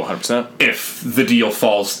pick. Oh, 100%. If the deal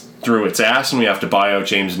falls through its ass and we have to buy out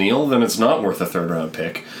James Neal, then it's not worth a 3rd round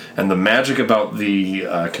pick. And the magic about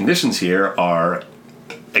the conditions here are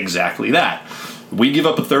exactly that. We give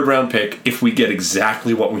up a 3rd round pick if we get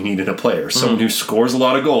exactly what we need in a player. Someone who scores a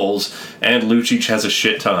lot of goals, and Lucic has a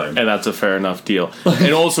shit time. And that's a fair enough deal.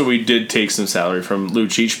 And also, we did take some salary from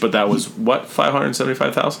Lucic, but that was, what,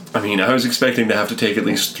 $575,000? I mean, I was expecting to have to take at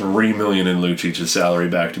least $3 million in Lucic's salary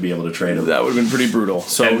back to be able to trade him. That would have been pretty brutal.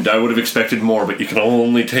 So, And I would have expected more, but you can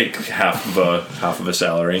only take half of a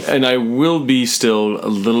salary. and I will be still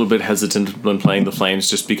a little bit hesitant when playing the Flames,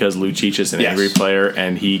 just because Lucic is an Yes. angry player,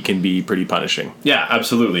 and he can be pretty punishing. Yeah,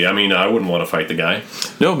 absolutely. I mean, I wouldn't want to fight the guy.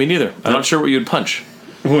 No, me neither. I'm not sure what you'd punch.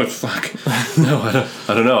 What fuck? No,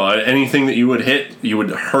 I don't know. Anything that you would hit, you would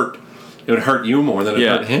hurt. It would hurt you more than it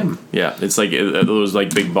hurt him. Yeah, it's like those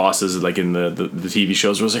like big bosses like in the TV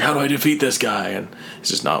shows where it's like, how do I defeat this guy? And it's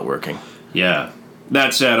just not working. Yeah.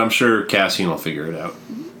 That said, I'm sure Cassian will figure it out.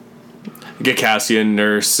 Get Cassian,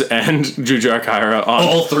 Nurse, and Jujhar Khaira on.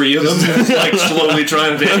 All 3 of them, like slowly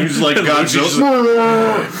trying to. He's like, God,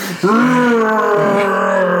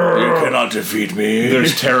 You cannot defeat me.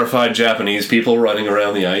 there's terrified Japanese people running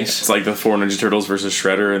around the ice. It's like the 4 Ninja Turtles versus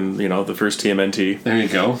Shredder and, the first TMNT. There you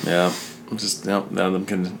go. Yeah. Just, none of them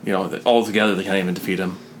can, all together they can't even defeat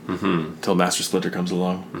him. Until Master Splinter comes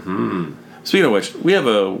along. Speaking of which, we have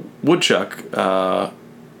a woodchuck,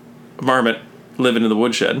 varmint, living in the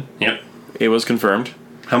woodshed. Yep. It was confirmed.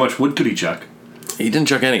 How much wood could he chuck? He didn't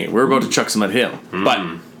chuck any. We were about to chuck some at him.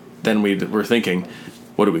 But then we were thinking,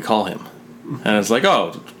 what do we call him? And it's like,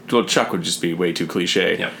 well, Chuck would just be way too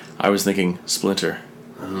cliche. Yep. I was thinking Splinter.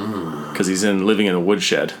 Because he's living in a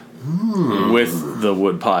woodshed with the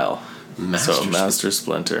wood pile. Master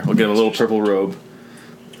Splinter. We'll get him a little purple robe.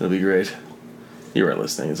 That'll be great. You weren't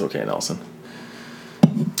listening. It's okay, Nelson.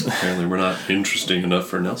 Apparently, we're not interesting enough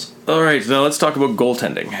for Nelson. All right, now let's talk about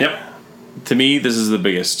goaltending. Yep. To me, this is the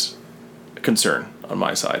biggest concern on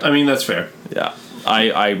my side. I mean, that's fair. Yeah,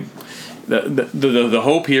 the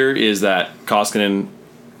hope here is that Koskinen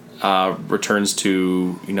returns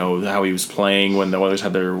to how he was playing when the Oilers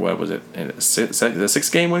had their the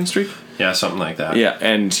 6-game winning streak. Yeah, something like that. Yeah,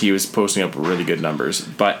 and he was posting up really good numbers.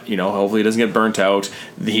 But hopefully he doesn't get burnt out.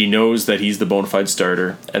 He knows that he's the bona fide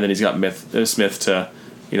starter, and then he's got Smith to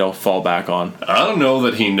fall back on. I don't know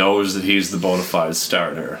that he knows that he's the bona fide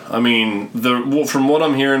starter. I mean, from what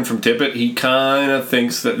I'm hearing from Tippett, he kind of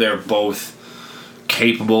thinks that they're both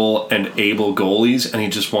capable and able goalies, and he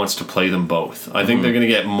just wants to play them both. I think they're going to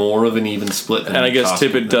get more of an even split than and I guess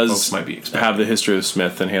Tippett does might be have the history of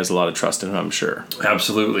Smith, and he has a lot of trust in him, I'm sure.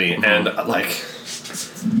 Absolutely. And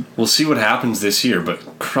we'll see what happens this year,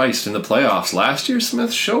 but Christ, in the playoffs last year,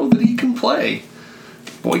 Smith showed that he can play.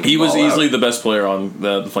 Boy, he was easily the best player on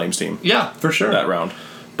the Flames team. Yeah, for sure. That round.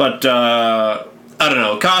 But I don't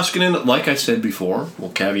know. Koskinen, like I said before,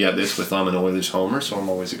 we'll caveat this with I'm an Oilers homer, so I'm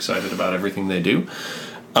always excited about everything they do.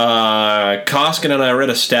 Koskinen, I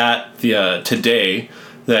read a stat today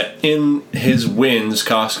that in his wins,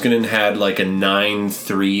 Koskinen had like a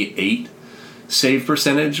 .938 save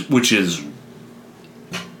percentage, which is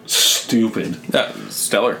stupid.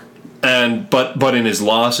 Stellar. And but in his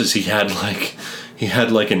losses, he had like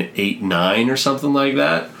an 8.9 or something like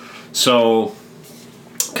that. So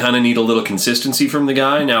kind of need a little consistency from the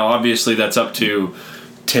guy. Now, obviously, that's up to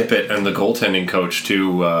Tippett and the goaltending coach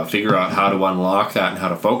to figure out how to unlock that and how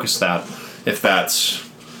to focus that. If that's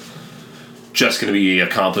just going to be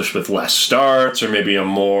accomplished with less starts or maybe a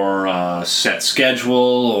more set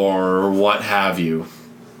schedule or what have you.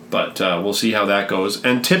 But we'll see how that goes.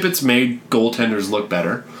 And Tippett's made goaltenders look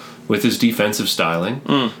better with his defensive styling.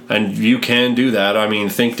 And you can do that. I mean,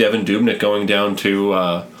 think Devin Dubnyk going down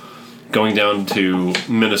to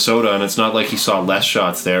Minnesota, and it's not like he saw less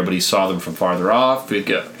shots there, but he saw them from farther off. He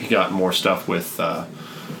got more stuff with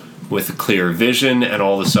clear vision, and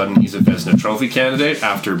all of a sudden he's a Vezina Trophy candidate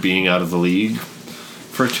after being out of the league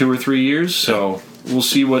for 2 or 3 years. So we'll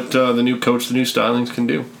see what the new coach, the new stylings can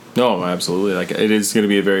do. No, absolutely. It is going to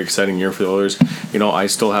be a very exciting year for the Oilers. I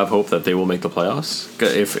still have hope that they will make the playoffs.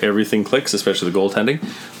 If everything clicks, especially the goaltending,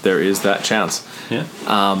 there is that chance. Yeah.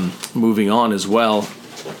 Moving on as well,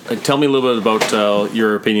 tell me a little bit about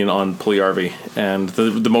your opinion on Puljujarvi. And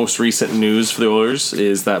the most recent news for the Oilers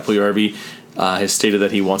is that Puljujarvi has stated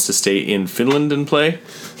that he wants to stay in Finland and play.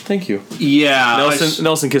 Thank you. Yeah.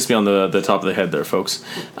 Nelson kissed me on the top of the head there, folks.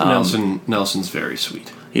 Nelson's very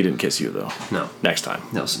sweet. He didn't kiss you, though. No. Next time.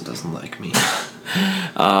 Nelson doesn't like me.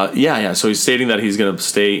 Yeah. So he's stating that he's going to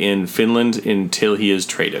stay in Finland until he is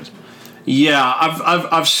traded. Yeah,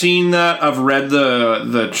 I've seen that. I've read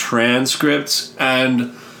the transcripts,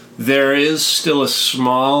 and there is still a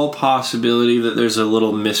small possibility that there's a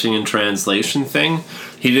little missing in translation thing.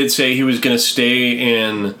 He did say he was going to stay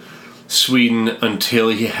in Sweden until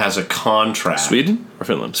he has a contract. Sweden or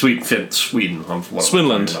Finland? Sweden.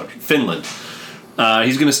 Swinland. Finland.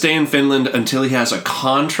 He's going to stay in Finland until he has a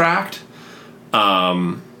contract.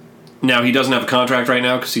 Now, he doesn't have a contract right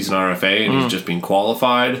now because he's an RFA and he's just being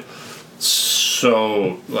qualified.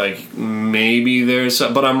 So, maybe there's...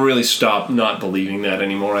 But I'm really stopped not believing that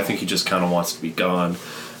anymore. I think he just kind of wants to be gone.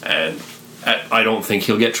 And I don't think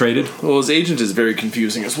he'll get traded. Well, his agent is very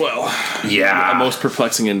confusing as well. Yeah. A most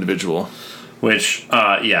perplexing individual. Which,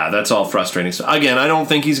 that's all frustrating. So, again, I don't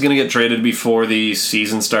think he's going to get traded before the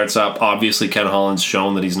season starts up. Obviously, Ken Holland's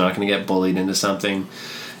shown that he's not going to get bullied into something.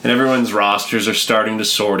 And everyone's rosters are starting to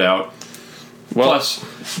sort out. Well,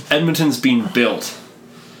 plus, Edmonton's being built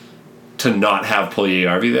to not have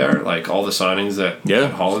Puljujarvi there. All the signings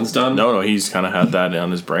that Holland's done. No, he's kind of had that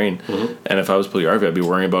on his brain. Mm-hmm. And if I was Puljujarvi, I'd be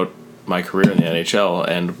worrying about my career in the NHL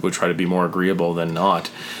and would try to be more agreeable than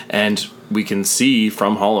not. And we can see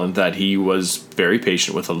from Holland that he was very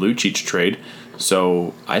patient with a Lucic trade.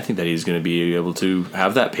 So I think that he's going to be able to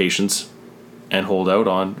have that patience and hold out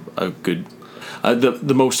on a good,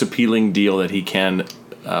 the most appealing deal that he can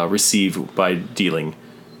receive by dealing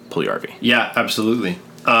Puljujarvi. Yeah, absolutely.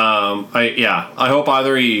 I hope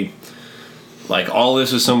either he, all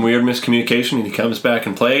this is some weird miscommunication and he comes back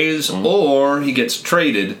and plays, or he gets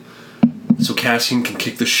traded so Kassian can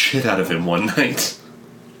kick the shit out of him one night.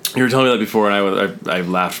 You were telling me that before, and I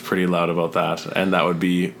laughed pretty loud about that, and that'd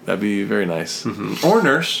be very nice. Mm-hmm. Or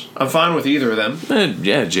Nurse. I'm fine with either of them.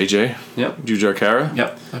 JJ. Yep. Jujhar Khaira.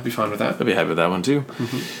 Yep, I'd be fine with that. I'd be happy with that one, too.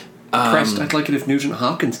 Mm-hmm. Christ, I'd like it if Nugent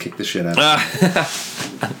Hopkins kicked the shit out of him.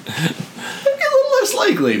 Maybe a little less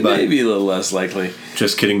likely, but... Maybe a little less likely.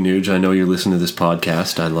 Just kidding, Nuge. I know you're listening to this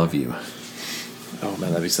podcast. I love you. Oh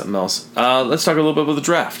man, that'd be something else. Let's talk a little bit about the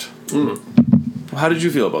draft. How did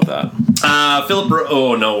you feel about that?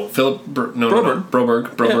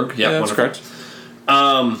 Broberg. Yeah, that's correct.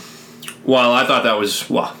 Well, I thought that was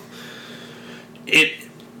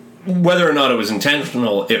whether or not it was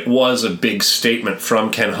intentional, it was a big statement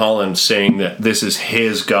from Ken Holland saying that this is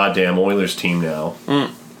his goddamn Oilers team now.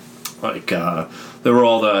 Like there were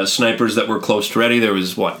all the snipers that were close to ready. There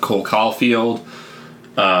was Cole Caulfield.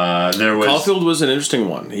 There was Caulfield was an interesting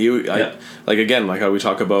one. Like how we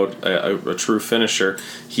talk about a true finisher,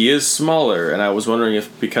 he is smaller, and I was wondering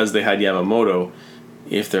if because they had Yamamoto,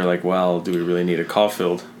 if they're like, well, do we really need a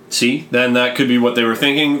Caulfield? See, then that could be what they were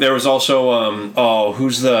thinking. There was also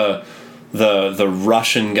who's the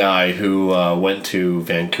Russian guy who went to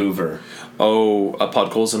Vancouver?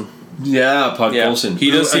 Podkolzin. Yeah, Podkolzin.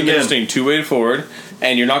 He does seem interesting two-way forward,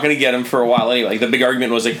 and you're not going to get him for a while anyway. Like, the big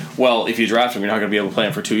argument was like, well, if you draft him, you're not going to be able to play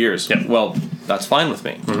him for 2 years. Yep. Well, that's fine with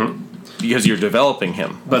me because you're developing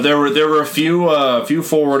him. But there were a few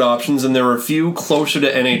forward options, and there were a few closer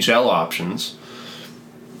to NHL options.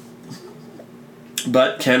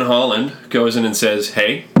 But Ken Holland goes in and says,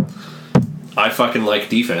 "Hey, I fucking like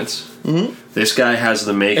defense. This guy has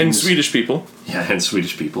the makings." And Swedish people. Yeah, and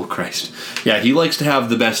Swedish people. Christ. Yeah, he likes to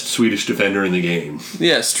have the best Swedish defender in the game.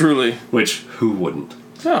 Yes, truly. Which, who wouldn't?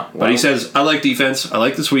 Yeah, But he says, "I like defense. I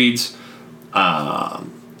like the Swedes. I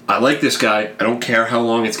like this guy. I don't care how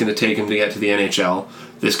long it's going to take him to get to the NHL.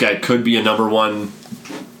 This guy could be a number one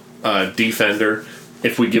defender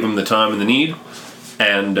if we give him the time and the need.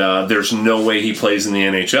 And there's no way he plays in the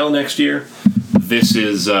NHL next year. This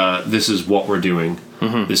is what we're doing.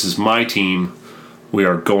 This is my team. We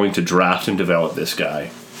are going to draft and develop this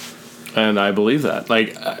guy." And I believe that.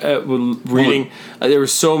 Like, reading, there were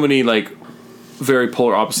so many, like, very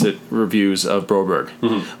polar opposite reviews of Broberg.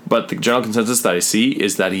 But the general consensus that I see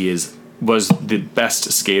is that he was the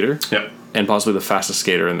best skater and possibly the fastest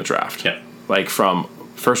skater in the draft. Yeah. Like, from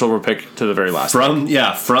first overall pick to the very last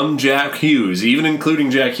pick. From Jack Hughes, even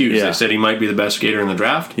including Jack Hughes, Yeah. they said he might be the best skater in the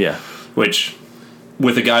draft. Yeah. Which,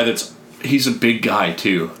 with a guy he's a big guy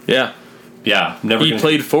too. Yeah. Yeah, He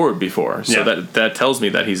played forward before, so Yeah. that tells me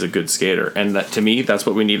that he's a good skater, and that to me that's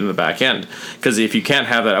what we need in the back end. Because if you can't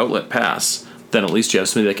have that outlet pass, then at least you have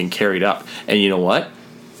somebody that can carry it up. And you know what?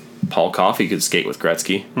 Paul Coffey could skate with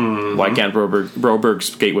Gretzky. Why can't Broberg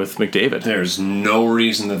skate with McDavid? There's no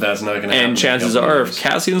reason that's not going to happen. And chances are, if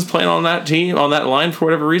Cassian's playing on that team, on that line for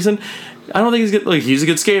whatever reason, I don't think he's good. Like, he's a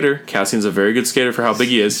good skater. Cassian's a very good skater for how big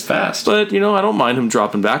he is. He's fast. But, I don't mind him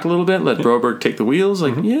dropping back a little bit. Let Broberg take the wheels.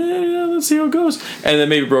 Like, let's see how it goes. And then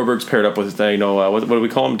maybe Broberg's paired up with, what do we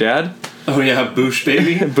call him? Dad? Oh, yeah, Bouch,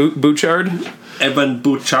 baby. Bouchard? Evan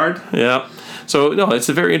Bouchard. Yeah. So, no, it's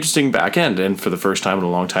a very interesting back end. And for the first time in a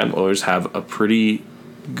long time, the Oilers have a pretty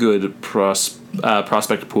good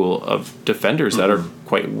prospect pool of defenders that are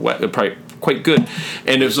quite good.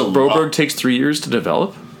 And if Broberg takes 3 years to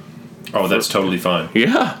develop... Oh, that's totally fine.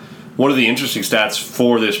 Yeah. One of the interesting stats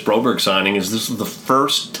for this Broberg signing is this is the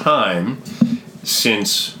first time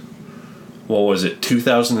since,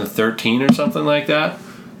 2013 or something like that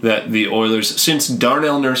the Oilers, since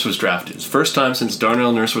Darnell Nurse was drafted. It's the first time since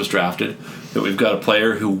Darnell Nurse was drafted that we've got a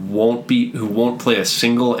player who won't play a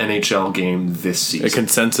single NHL game this season. A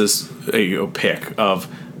consensus pick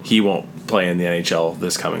of he won't play in the NHL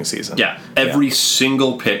this coming season. Yeah. Every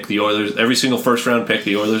single pick every single first round pick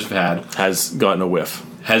the Oilers have had has gotten a whiff.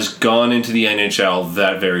 Has gone into the NHL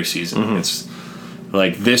that very season. It's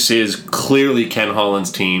like, this is clearly Ken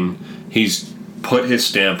Holland's team. He's put his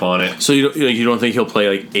stamp on it. So you don't think he'll play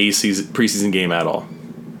like a preseason game at all?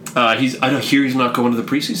 I hear he's not going to the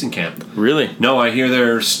preseason camp. Really? No, I hear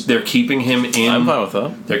they're keeping him in. I'm fine with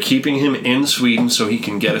that. They're keeping him in Sweden so he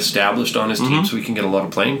can get established on his team, so he can get a lot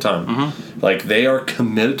of playing time. Like, they are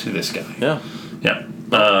committed to this guy. Yeah. Yeah.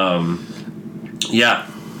 Yeah.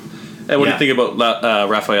 And what do you think about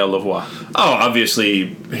Raphael Lavoie? Oh, obviously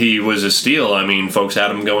he was a steal. I mean, folks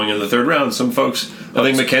had him going in the third round. Some folks, I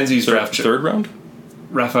think Mackenzie's draft third round.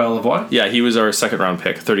 Raphael Lavoie? Yeah, he was our second round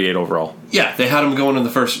pick, 38 overall. Yeah, they had him going in the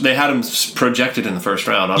first. They had him projected in the first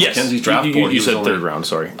round on Mackenzie's draft board. You said third round.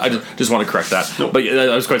 Sorry, I just want to correct that. Nope. But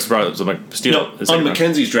I was quite surprised. I'm like, on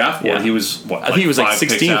Mackenzie's draft board, he was I think he was like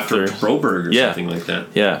 16th after Broberg or something like that.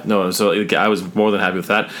 Yeah, no. So I was more than happy with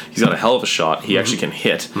that. He's got a hell of a shot. He actually can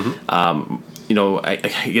hit. I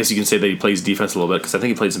guess you can say that he plays defense a little bit because I think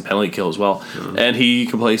he plays some penalty kill as well, and he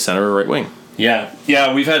can play center or right wing.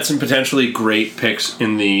 Yeah, we've had some potentially great picks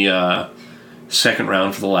in the second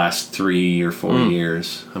round for the last 3 or 4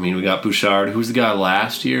 years. I mean, we got Bouchard. Who's the guy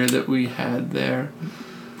last year that we had there?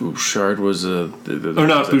 Bouchard was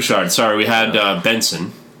not Bouchard. Sorry, we had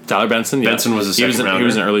Benson. Tyler Benson. Yeah. Benson was a second rounder. He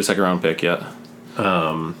was an early second round pick. Yeah.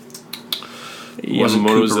 Wasn't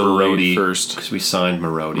Yamamoto was Cooper the late Marody first. because we signed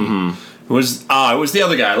Marody. It was the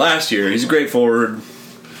other guy last year. He's a great forward.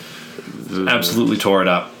 Absolutely tore it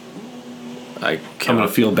up. I I'm cannot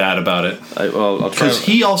gonna feel bad about it I'll try. because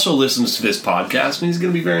he also listens to this podcast and he's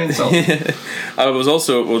gonna be very insulted. I was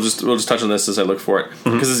also we'll just touch on this as I look for it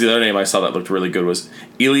because this is the other name I saw that looked really good was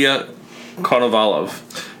Ilya Konovalov.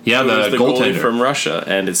 Yeah, Who was the goalie goaltender from Russia,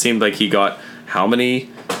 and it seemed like he got how many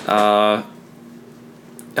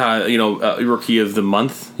rookie of the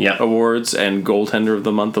month awards and goaltender of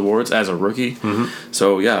the month awards as a rookie.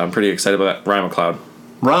 So yeah, I'm pretty excited about that. Ryan McLeod.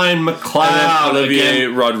 Ryan McLeod. Olivier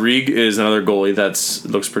Rodrigue is another goalie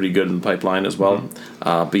looks pretty good in the pipeline as well.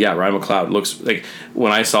 But yeah, Ryan McLeod looks like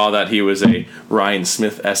when I saw that he was a Ryan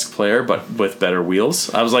Smith-esque player but with better wheels,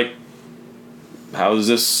 I was like, how is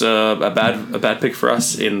this a bad pick for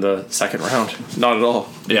us in the second round? Not at all.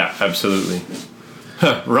 Yeah, absolutely.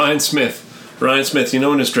 Ryan Smith. You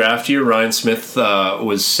know, in his draft year, Ryan Smith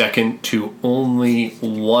was second to only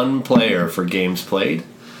one player for games played.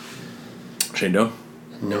 Shane Doan.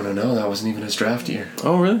 No, that wasn't even his draft year.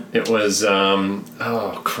 Oh, really? It was, the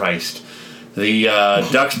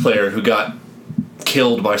Ducks player who got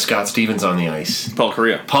killed by Scott Stevens on the ice. Paul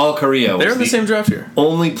Correa. Was They're in the same draft year.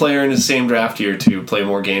 only player in his same draft year to play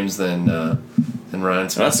more games than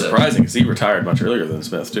Ryan Smith. That's surprising because he retired much earlier than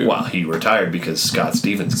Smith, too. Well, he retired because Scott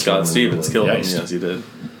Stevens killed him. Killed him. Yes, he did.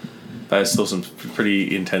 That is still some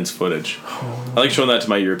pretty intense footage. I like showing that to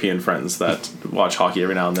my European friends that watch hockey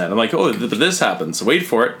every now and then. I'm like, oh, but this happens. Wait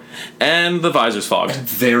for it. And the visor's fogged.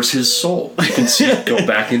 There's his soul. You can see it go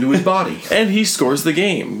back into his body. And he scores the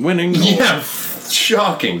game. Winning goal. Yeah,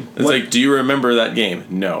 shocking. It's like, do you remember that game?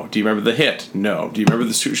 No. Do you remember the hit? No. Do you remember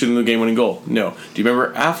the shooting the game-winning goal? No. Do you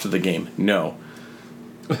remember after the game? No.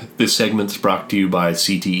 This segment's brought to you by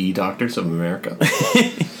CTE Doctors of America.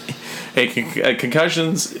 Hey,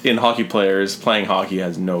 concussions in hockey players playing hockey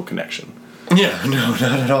has no connection. Yeah, no,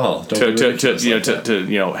 not at all. To head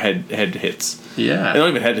hits. Yeah. And not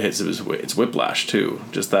even head hits, it's whiplash too.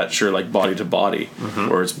 Just that body to body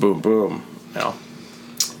where it's boom boom.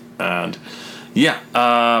 And yeah,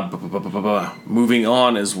 moving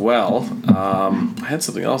on as well. I had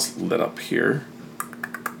something else lit up here.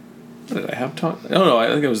 What did I have talked? No, I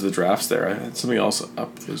think it was the drafts there. I had something else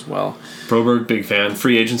up as well. Broberg, big fan.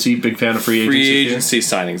 Free agency, big fan of free agency. Free agency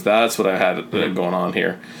signings. That's what I had going on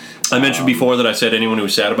here. I mentioned before that I said anyone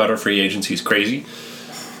who's sad about our free agency is crazy.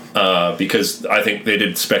 Because I think they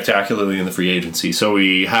did spectacularly in the free agency. So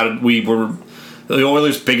the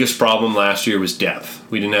Oilers' biggest problem last year was depth.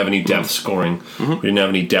 We didn't have any depth scoring. We didn't have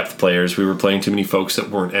any depth players. We were playing too many folks that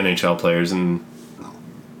weren't NHL players in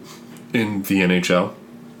the NHL.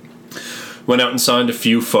 Went out and signed a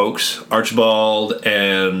few folks. Archibald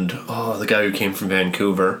and the guy who came from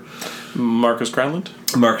Vancouver. Marcus Granlund?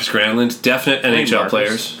 Definite NHL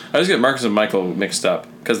players. I always get Marcus and Michael mixed up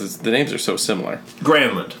because the names are so similar.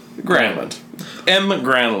 Granlund. M.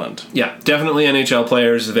 Granlund. Yeah, definitely NHL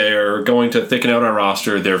players. They're going to thicken out our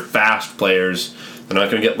roster. They're fast players. They're not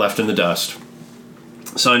going to get left in the dust.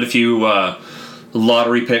 Signed a few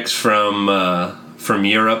lottery picks from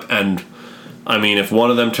Europe, and I mean, if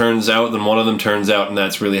one of them turns out, then one of them turns out, and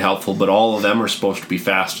that's really helpful. But all of them are supposed to be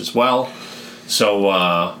fast as well.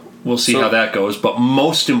 So we'll see how that goes. But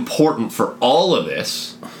most important for all of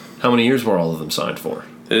this, how many years were all of them signed for?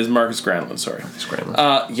 It is Marcus Granlund, sorry. Marcus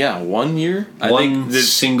Granlund. Yeah, 1 year.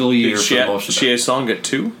 Single year for most of them. Chiasson get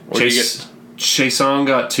 2? Chiasson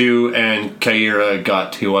got 2, and Kaira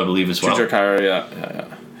got 2, I believe, as well. Kaira, yeah.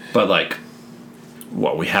 But,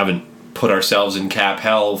 we haven't put ourselves in cap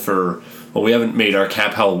hell for... Well, we haven't made our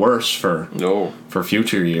cap hell worse for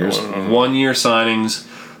future years. 1 year signings,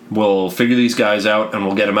 we'll figure these guys out and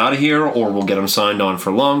we'll get them out of here, or we'll get them signed on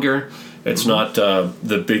for longer. It's not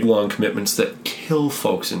the big, long commitments that kill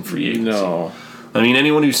folks in free agency. No. I mean,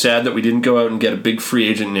 anyone who's sad that we didn't go out and get a big free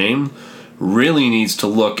agent name really needs to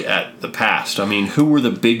look at the past. I mean, who were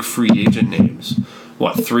the big free agent names?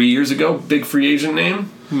 3 years ago? Big free agent name?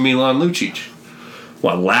 Milan Lucic.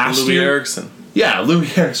 Last year? Louis Eriksson. Yeah,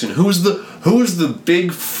 Louis Eriksson. Who was the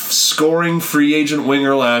big scoring free agent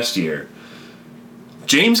winger last year?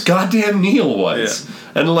 James goddamn Neal was.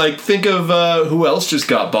 Yeah. And think of who else just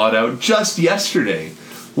got bought out just yesterday.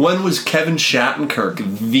 When was Kevin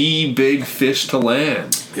Shattenkirk the big fish to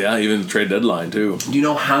land? Yeah, even the trade deadline too. Do you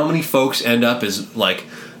know how many folks end up as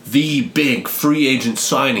the big free agent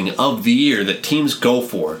signing of the year that teams go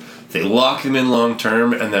for? They lock them in long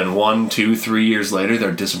term, and then 1, 2, 3 years later,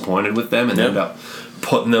 they're disappointed with them and end up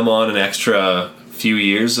putting them on an extra few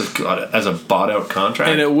years as a bought-out contract.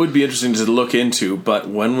 And it would be interesting to look into, but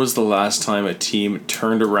when was the last time a team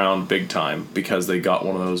turned around big time because they got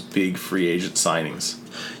one of those big free agent signings?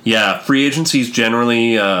 Yeah, free agency is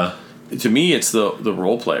generally... To me, it's the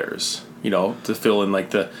role players, to fill in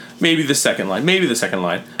like maybe the second line.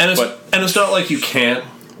 And it's not like you can't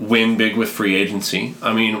win big with free agency.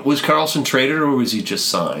 I mean, was Karlsson traded or was he just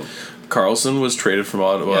signed? Karlsson was traded from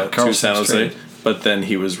Ottawa to San Jose, traded. but then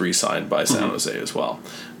he was re-signed by San Jose as well.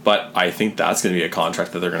 But I think that's going to be a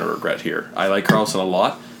contract that they're going to regret here. I like Karlsson a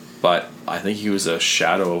lot, but I think he was a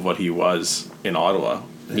shadow of what he was in Ottawa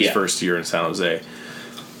his first year in San Jose.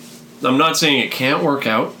 I'm not saying it can't work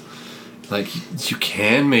out. Like, you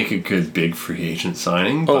can make a good big free agent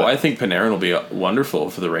signing. But, I think Panarin will be wonderful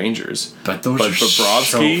for the Rangers. But those are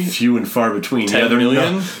Bobrovsky, so few and far between. $10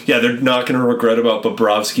 million? They're not going to regret about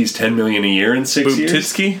Bobrovsky's $10 million a year in 6 years.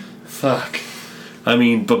 Bubtitsky? Fuck. I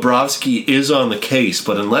mean, Bobrovsky is on the case,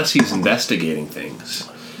 but unless he's investigating things.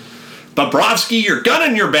 Bobrovsky, you're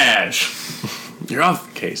gunning your badge. You're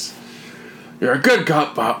off the case. You're a good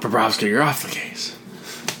cop, Bobrovsky. You're off the case.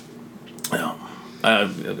 No.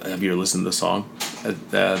 Have you ever listened to the song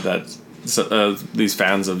that these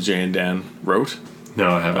fans of Jay and Dan wrote? No,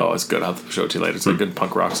 I haven't. Oh, it's good. I'll have to show it to you later. It's a good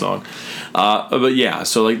punk rock song. But yeah,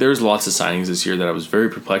 so like there's lots of signings this year that I was very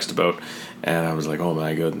perplexed about, and I was like, oh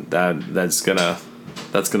my god, that's gonna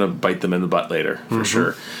bite them in the butt later for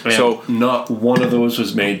sure. And so not one of those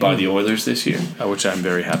was made by the Oilers this year, which I'm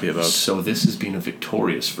very happy about. So this has been a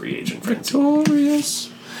victorious free agent frenzy.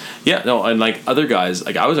 Victorious. Yeah, no, and like other guys,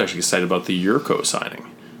 like I was actually excited about the Yurko signing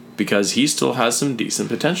because he still has some decent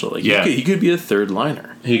potential. Like he could be a third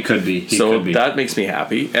liner. He could be. That makes me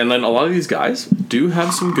happy. And then a lot of these guys do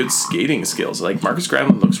have some good skating skills. Like Marcus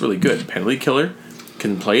Granlund looks really good. Penalty killer,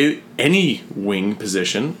 can play any wing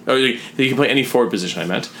position. Or he can play any forward position, I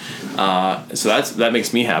meant. So that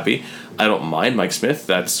makes me happy. I don't mind Mike Smith.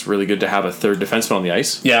 That's really good to have a third defenseman on the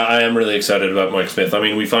ice. Yeah, I am really excited about Mike Smith. I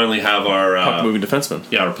mean, we finally have our puck-moving defenseman.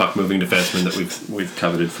 Yeah, our puck-moving defenseman that we've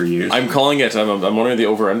coveted for years. I'm calling it. I'm wondering the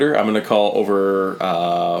over/under. I'm going to call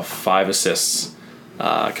over 5 assists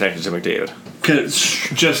connected to McDavid.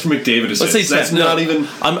 Just McDavid assists. Let's say 10. That's not even.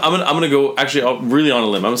 I'm gonna go actually really on a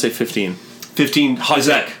limb. I'm gonna say 15. 15. Is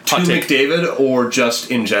that to McDavid or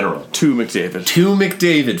just in general? To McDavid. To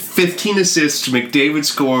McDavid. 15 assists. McDavid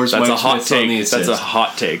scores. That's Mike a hot Smith's on the take. assist. That's a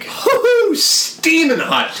hot take. Woohoo! Steaming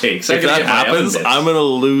hot takes. If that happens, I'm gonna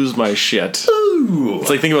lose my shit. Ooh. It's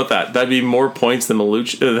like, think about that. That'd be more points than Milan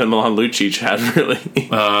Lucic had, really.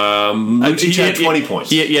 Lucic had 20 points.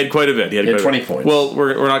 He had quite a bit. He had 20 points. Well,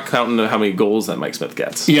 we're not counting how many goals that Mike Smith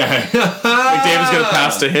gets. Yeah. McDavid's going to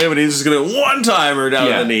pass to him, and he's just going to one-timer down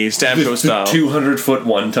the knee, Stamkos style. 200-foot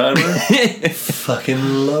one-timer. Fucking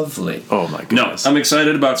lovely. Oh, my goodness. No, I'm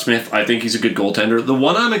excited about Smith. I think he's a good goaltender. The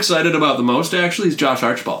one I'm excited about the most, actually, is Josh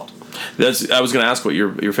Archibald. I was going to ask what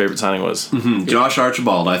your favorite signing was. Mm-hmm. Josh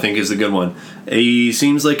Archibald, I think, is the good one. He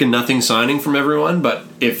seems like a nothing signing from everyone, but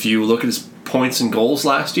if you look at his points and goals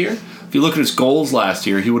last year, he would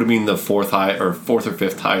have been the fourth or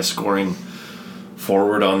fifth highest scoring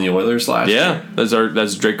forward on the Oilers last year. Yeah,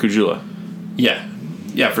 that's Drake Caggiula.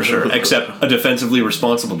 Yeah, for sure. Except a defensively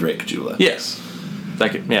responsible Drake Caggiula. Yes,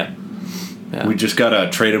 yeah. We just gotta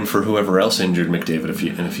trade him for whoever else injured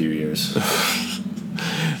McDavid in a few years.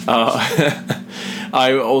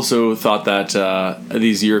 I also thought that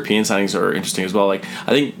these European signings are interesting as well. Like,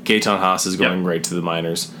 I think Gaetan Haas is going right to the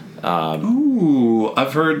minors. Ooh,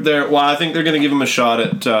 I've heard I think they're going to give him a shot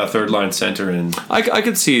at third line center. And I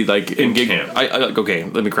could see in camp. Okay,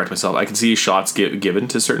 let me correct myself. I can see shots given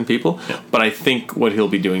to certain people, but I think what he'll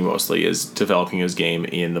be doing mostly is developing his game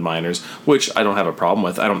in the minors, which I don't have a problem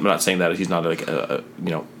with. I'm not saying that he's not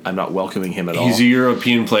I'm not welcoming him at all. He's a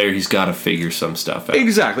European player. He's got to figure some stuff out.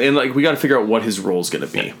 Exactly, and we got to figure out what his role is going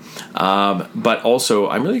to be. But also,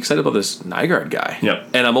 I'm really excited about this Nygaard guy. Yep.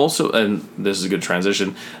 And I'm also, and this is a good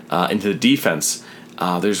transition into the defense.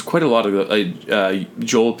 There's quite a lot of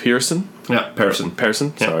Joel Pearson. Yeah, Pearson. Yeah.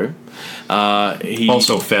 Sorry. He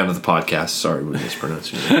also a fan of the podcast. Sorry, we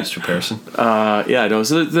mispronounced you, Mr. Pearson.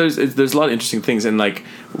 So there's a lot of interesting things, and like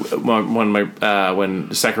when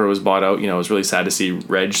Sekera was bought out, it was really sad to see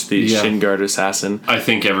Reg, the shin guard assassin. I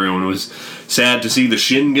think everyone was sad to see the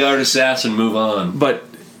shin guard assassin move on. But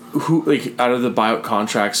who, out of the buyout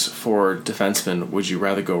contracts for defensemen, would you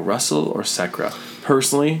rather go Russell or Sekera?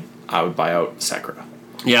 Personally, I would buy out Sekera.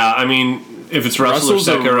 Yeah, I mean, if it's Russell Russell's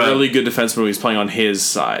or a Sekera, really good defenseman when he's playing on his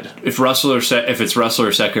side. if it's Russell or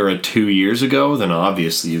Sekera 2 years ago, then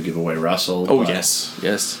obviously you give away Russell. Oh but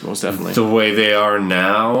yes, most definitely. the way they are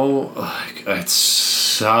now, it's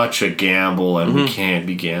such a gamble, and we can't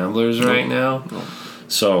be gamblers right now. No.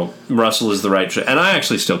 So Russell is the right choice, and I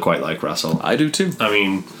actually still quite like Russell. I do too. I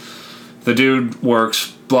mean, the dude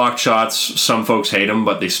works block shots. Some folks hate him,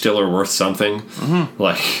 but they still are worth something.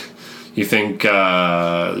 Like, you think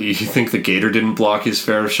the Gator didn't block his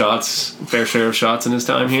fair share of shots in his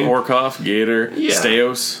time here? Orkov, Gator, Yeah.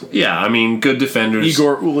 Steos, Yeah, I mean, good defenders.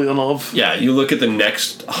 Igor Ulyanov. Yeah, you look at the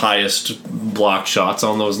next highest block shots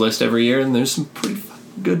on those lists every year, and there's some pretty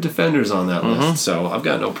fucking good defenders on that list. So I've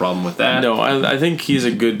got no problem with that. No, I think he's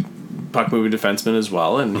a good puck moving defenseman as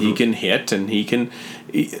well, and he can hit, and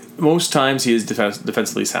most times he is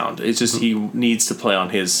defensively sound. It's just he needs to play on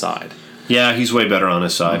his side. Yeah, he's way better on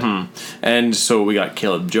his side. And so we got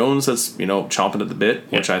Caleb Jones that's, chomping at the bit,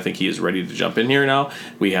 which I think he is ready to jump in here now.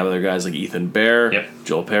 We have other guys like Ethan Bear, Yep.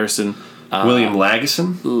 Joel Pearson. William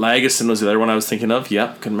Lagesson. Lagesson was the other one I was thinking of.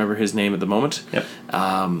 Yep, couldn't remember his name at the moment. Yep.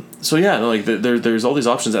 So yeah, like there's all these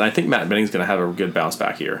options, and I think Matt Benning's going to have a good bounce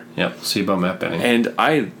back here. Yep. See about Matt Benning. And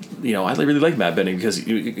I really like Matt Benning because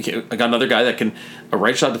I got another guy a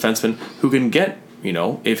right shot defenseman who can get,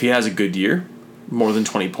 if he has a good year, more than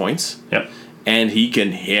 20 points. Yep. And he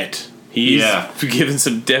can hit. He's given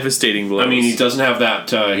some devastating blows. I mean, he doesn't have that.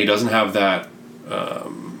 He doesn't have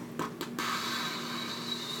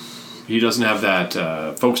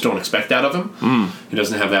that. Folks don't expect that of him. He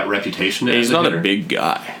doesn't have that reputation. He's as not hitter. a big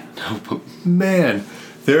guy. Man,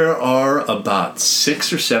 there are about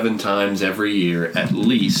 6 or 7 times every year, at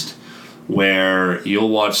least, where you'll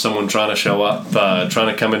watch someone trying to show up, trying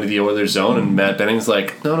to come into the Oilers zone, and Matt Benning's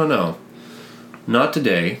like, no, not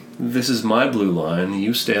today. This is my blue line.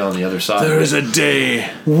 You stay on the other side. There is a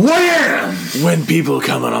day wham when people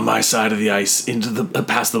come on my side of the ice into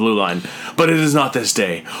past the blue line, but it is not this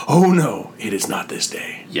day. Oh no, it is not this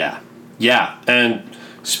day. Yeah. And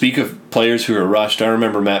speak of players who are rushed, I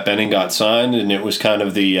remember Matt Benning got signed, and it was kind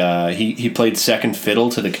of the he played second fiddle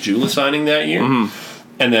to the Kajula signing that year,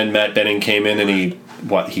 and then Matt Benning came in and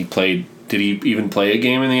he played. Did he even play a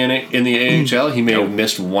game in the AHL? He may have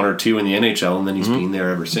missed 1 or 2 in the NHL, and then he's been there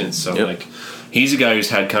ever since. So he's a guy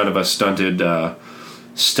who's had kind of a stunted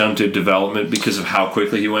development because of how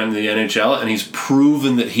quickly he went in the NHL, and he's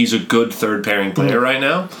proven that he's a good third pairing player right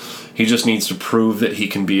now. He just needs to prove that he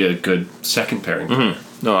can be a good second pairing player.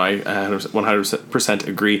 No, I 100%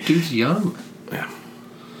 agree. Dude's young. Yeah,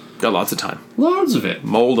 got lots of time. Loads of it.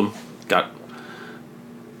 Mold him.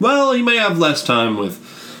 Well, he may have less time with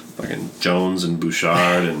fucking Jones and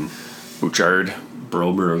Bouchard and Bouchard.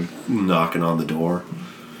 Broberg knocking on the door.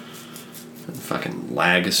 And fucking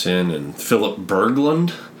Lagesson and Philip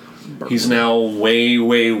Berglund. He's now way,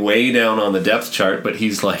 way, way down on the depth chart, but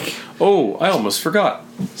he's like... Oh, I almost forgot.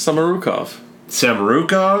 Samorukov.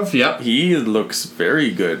 Samorukov, yep. He looks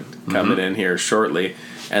very good coming in here shortly.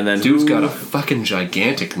 And then Dude's got a fucking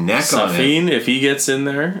gigantic neck on him. Safin, if he gets in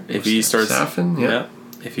there, if he starts... Safin, yeah.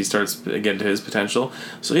 If he starts getting to his potential.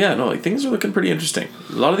 So yeah, no, like things are looking pretty interesting.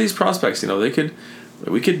 A lot of these prospects, we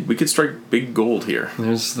could strike big gold here.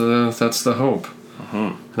 That's the hope.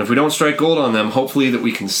 And if we don't strike gold on them, hopefully that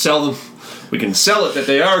we can sell them. We can sell it that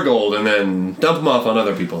they are gold and then dump them off on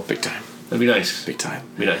other people. Big time. That'd be nice. Big time.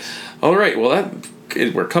 Be nice. All right, well,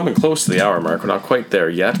 we're coming close to the hour mark. We're not quite there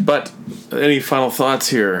yet, but any final thoughts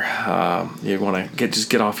here? You want to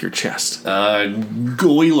get off your chest?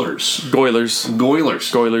 Goilers.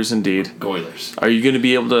 Goilers, indeed. Goilers. Are you going to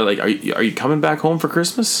be able to are you coming back home for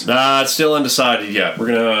Christmas? It's still undecided yet. We're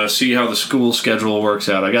gonna see how the school schedule works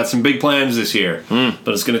out. I got some big plans this year,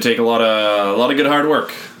 but it's gonna take a lot of good hard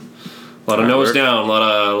work. A lot of nose down, a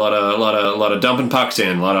lot of dumping pucks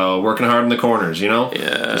in, a lot of working hard in the corners. Yeah.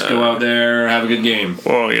 Just go out there, have a good game.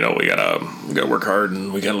 Well, we gotta work hard,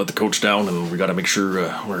 and we gotta let the coach down, and we gotta make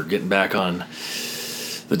sure we're getting back on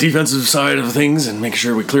the defensive side of things and make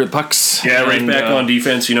sure we clear the pucks. Yeah, right back on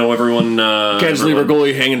defense. Everyone can't just leave our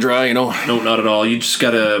goalie hanging dry. No, not at all. You just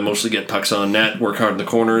gotta mostly get pucks on net, work hard in the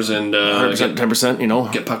corners, and 100%,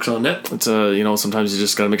 10%. Get pucks on net. It's sometimes you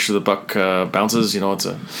just gotta make sure the puck bounces. It's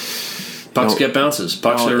a Pucks get bounces.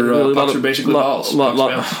 Pucks are basically balls. A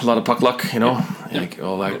lot of puck luck, like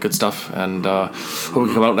all that good stuff. And hope we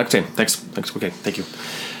can come out next time. Thanks. Okay, thank you.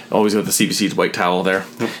 Always got the CBC's white towel there.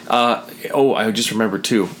 I just remembered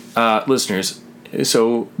too, listeners.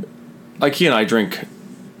 So, Ikea and I drink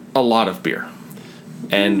a lot of beer,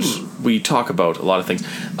 and we talk about a lot of things.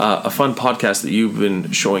 A fun podcast that you've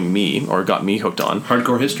been showing me or got me hooked on.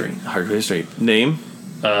 Hardcore History. Name?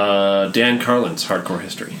 Dan Carlin's Hardcore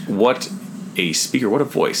History. What a speaker. What a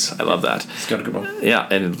voice. I love that. It's got a good one. Yeah,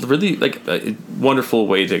 and really like a wonderful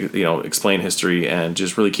way to explain history and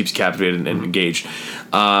just really keeps you captivated and engaged.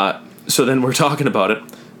 So then we're talking about it,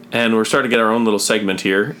 and we're starting to get our own little segment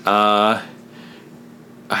here. I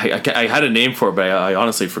had a name for it, but I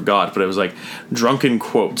honestly forgot. But it was like drunken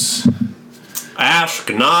quotes. Ask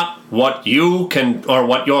not what you can or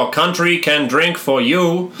what your country can drink for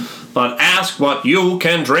you, but ask what you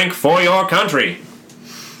can drink for your country.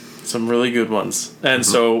 Some really good ones. And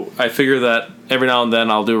so I figure that every now and then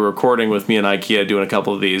I'll do a recording with me and IKEA doing a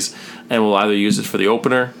couple of these, and we'll either use it for the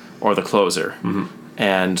opener or the closer.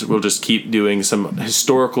 And we'll just keep doing some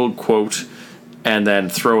historical quote and then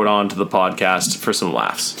throw it on to the podcast for some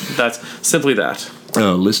laughs. That's simply that.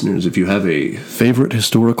 Listeners, if you have a favorite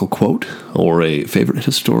historical quote or a favorite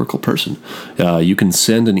historical person, you can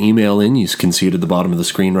send an email in. You can see it at the bottom of the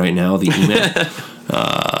screen right now, the email.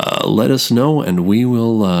 Let us know, and we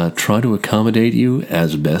will try to accommodate you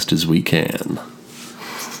as best as we can.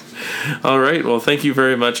 All right. Well, thank you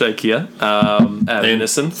very much, IKEA.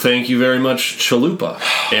 And thank you very much, Chalupa.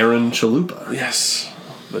 Aaron Chalupa. Yes.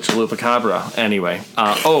 The Chalupa Cabra. Anyway.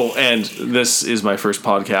 And this is my first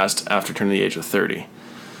podcast after turning the age of 30.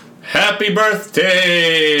 Happy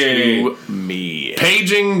birthday! To me.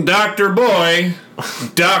 Paging Dr. Boy.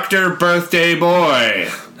 Dr. Birthday Boy.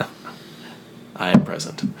 I am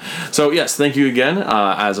present. So, yes, thank you again.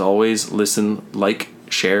 As always, listen, like,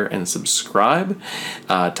 share, and subscribe.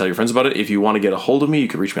 Tell your friends about it. If you want to get a hold of me, you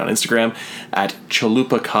can reach me on Instagram at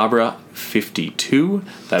Chalupacabra52.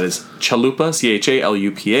 That is Chalupa,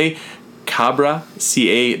 CHALUPA, Cabra,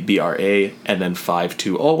 CABRA, and then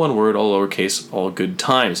 52. All one word, all lowercase, all good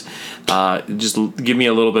times. Just give me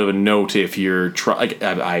a little bit of a note if you're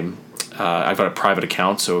I've got a private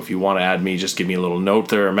account, so if you want to add me, just give me a little note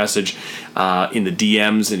there, a message in the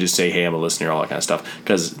DMs, and just say, hey, I'm a listener, all that kind of stuff,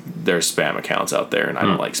 because there's spam accounts out there, and I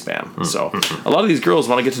don't like spam. So a lot of these girls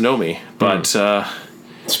want to get to know me, but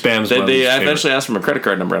Spam's they eventually ask for my credit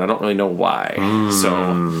card number, and I don't really know why. So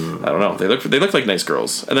I don't know. They look like nice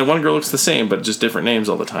girls, and then one girl looks the same, but just different names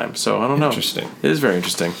all the time. So I don't know. Interesting. It is very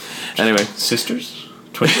interesting. Anyway, Sisters?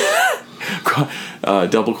 Twins?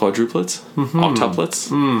 double quadruplets,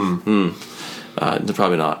 octuplets.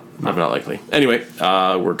 Probably not likely. Anyway,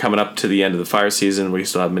 we're coming up to the end of the fire season. We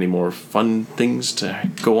still have many more fun things to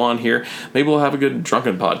go on here. Maybe we'll have a good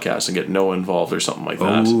drunken podcast and get Noah involved or something like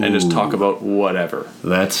that, and just talk about whatever.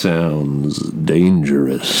 That sounds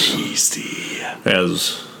dangerous. Tasty.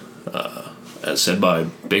 As said by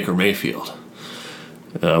Baker Mayfield,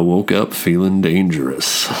 I woke up feeling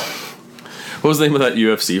dangerous. What was the name of that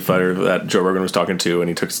UFC fighter that Joe Rogan was talking to, and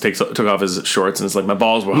he took off his shorts, and it's like, my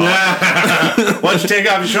balls were hot. Why'd you take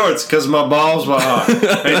off your shorts? Because my balls were hot.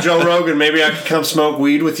 Hey, Joe Rogan, maybe I could come smoke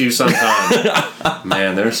weed with you sometime.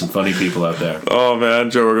 Man, there's some funny people out there. Oh,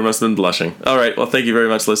 man, Joe Rogan must have been blushing. All right, well, thank you very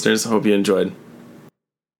much, listeners. Hope you enjoyed.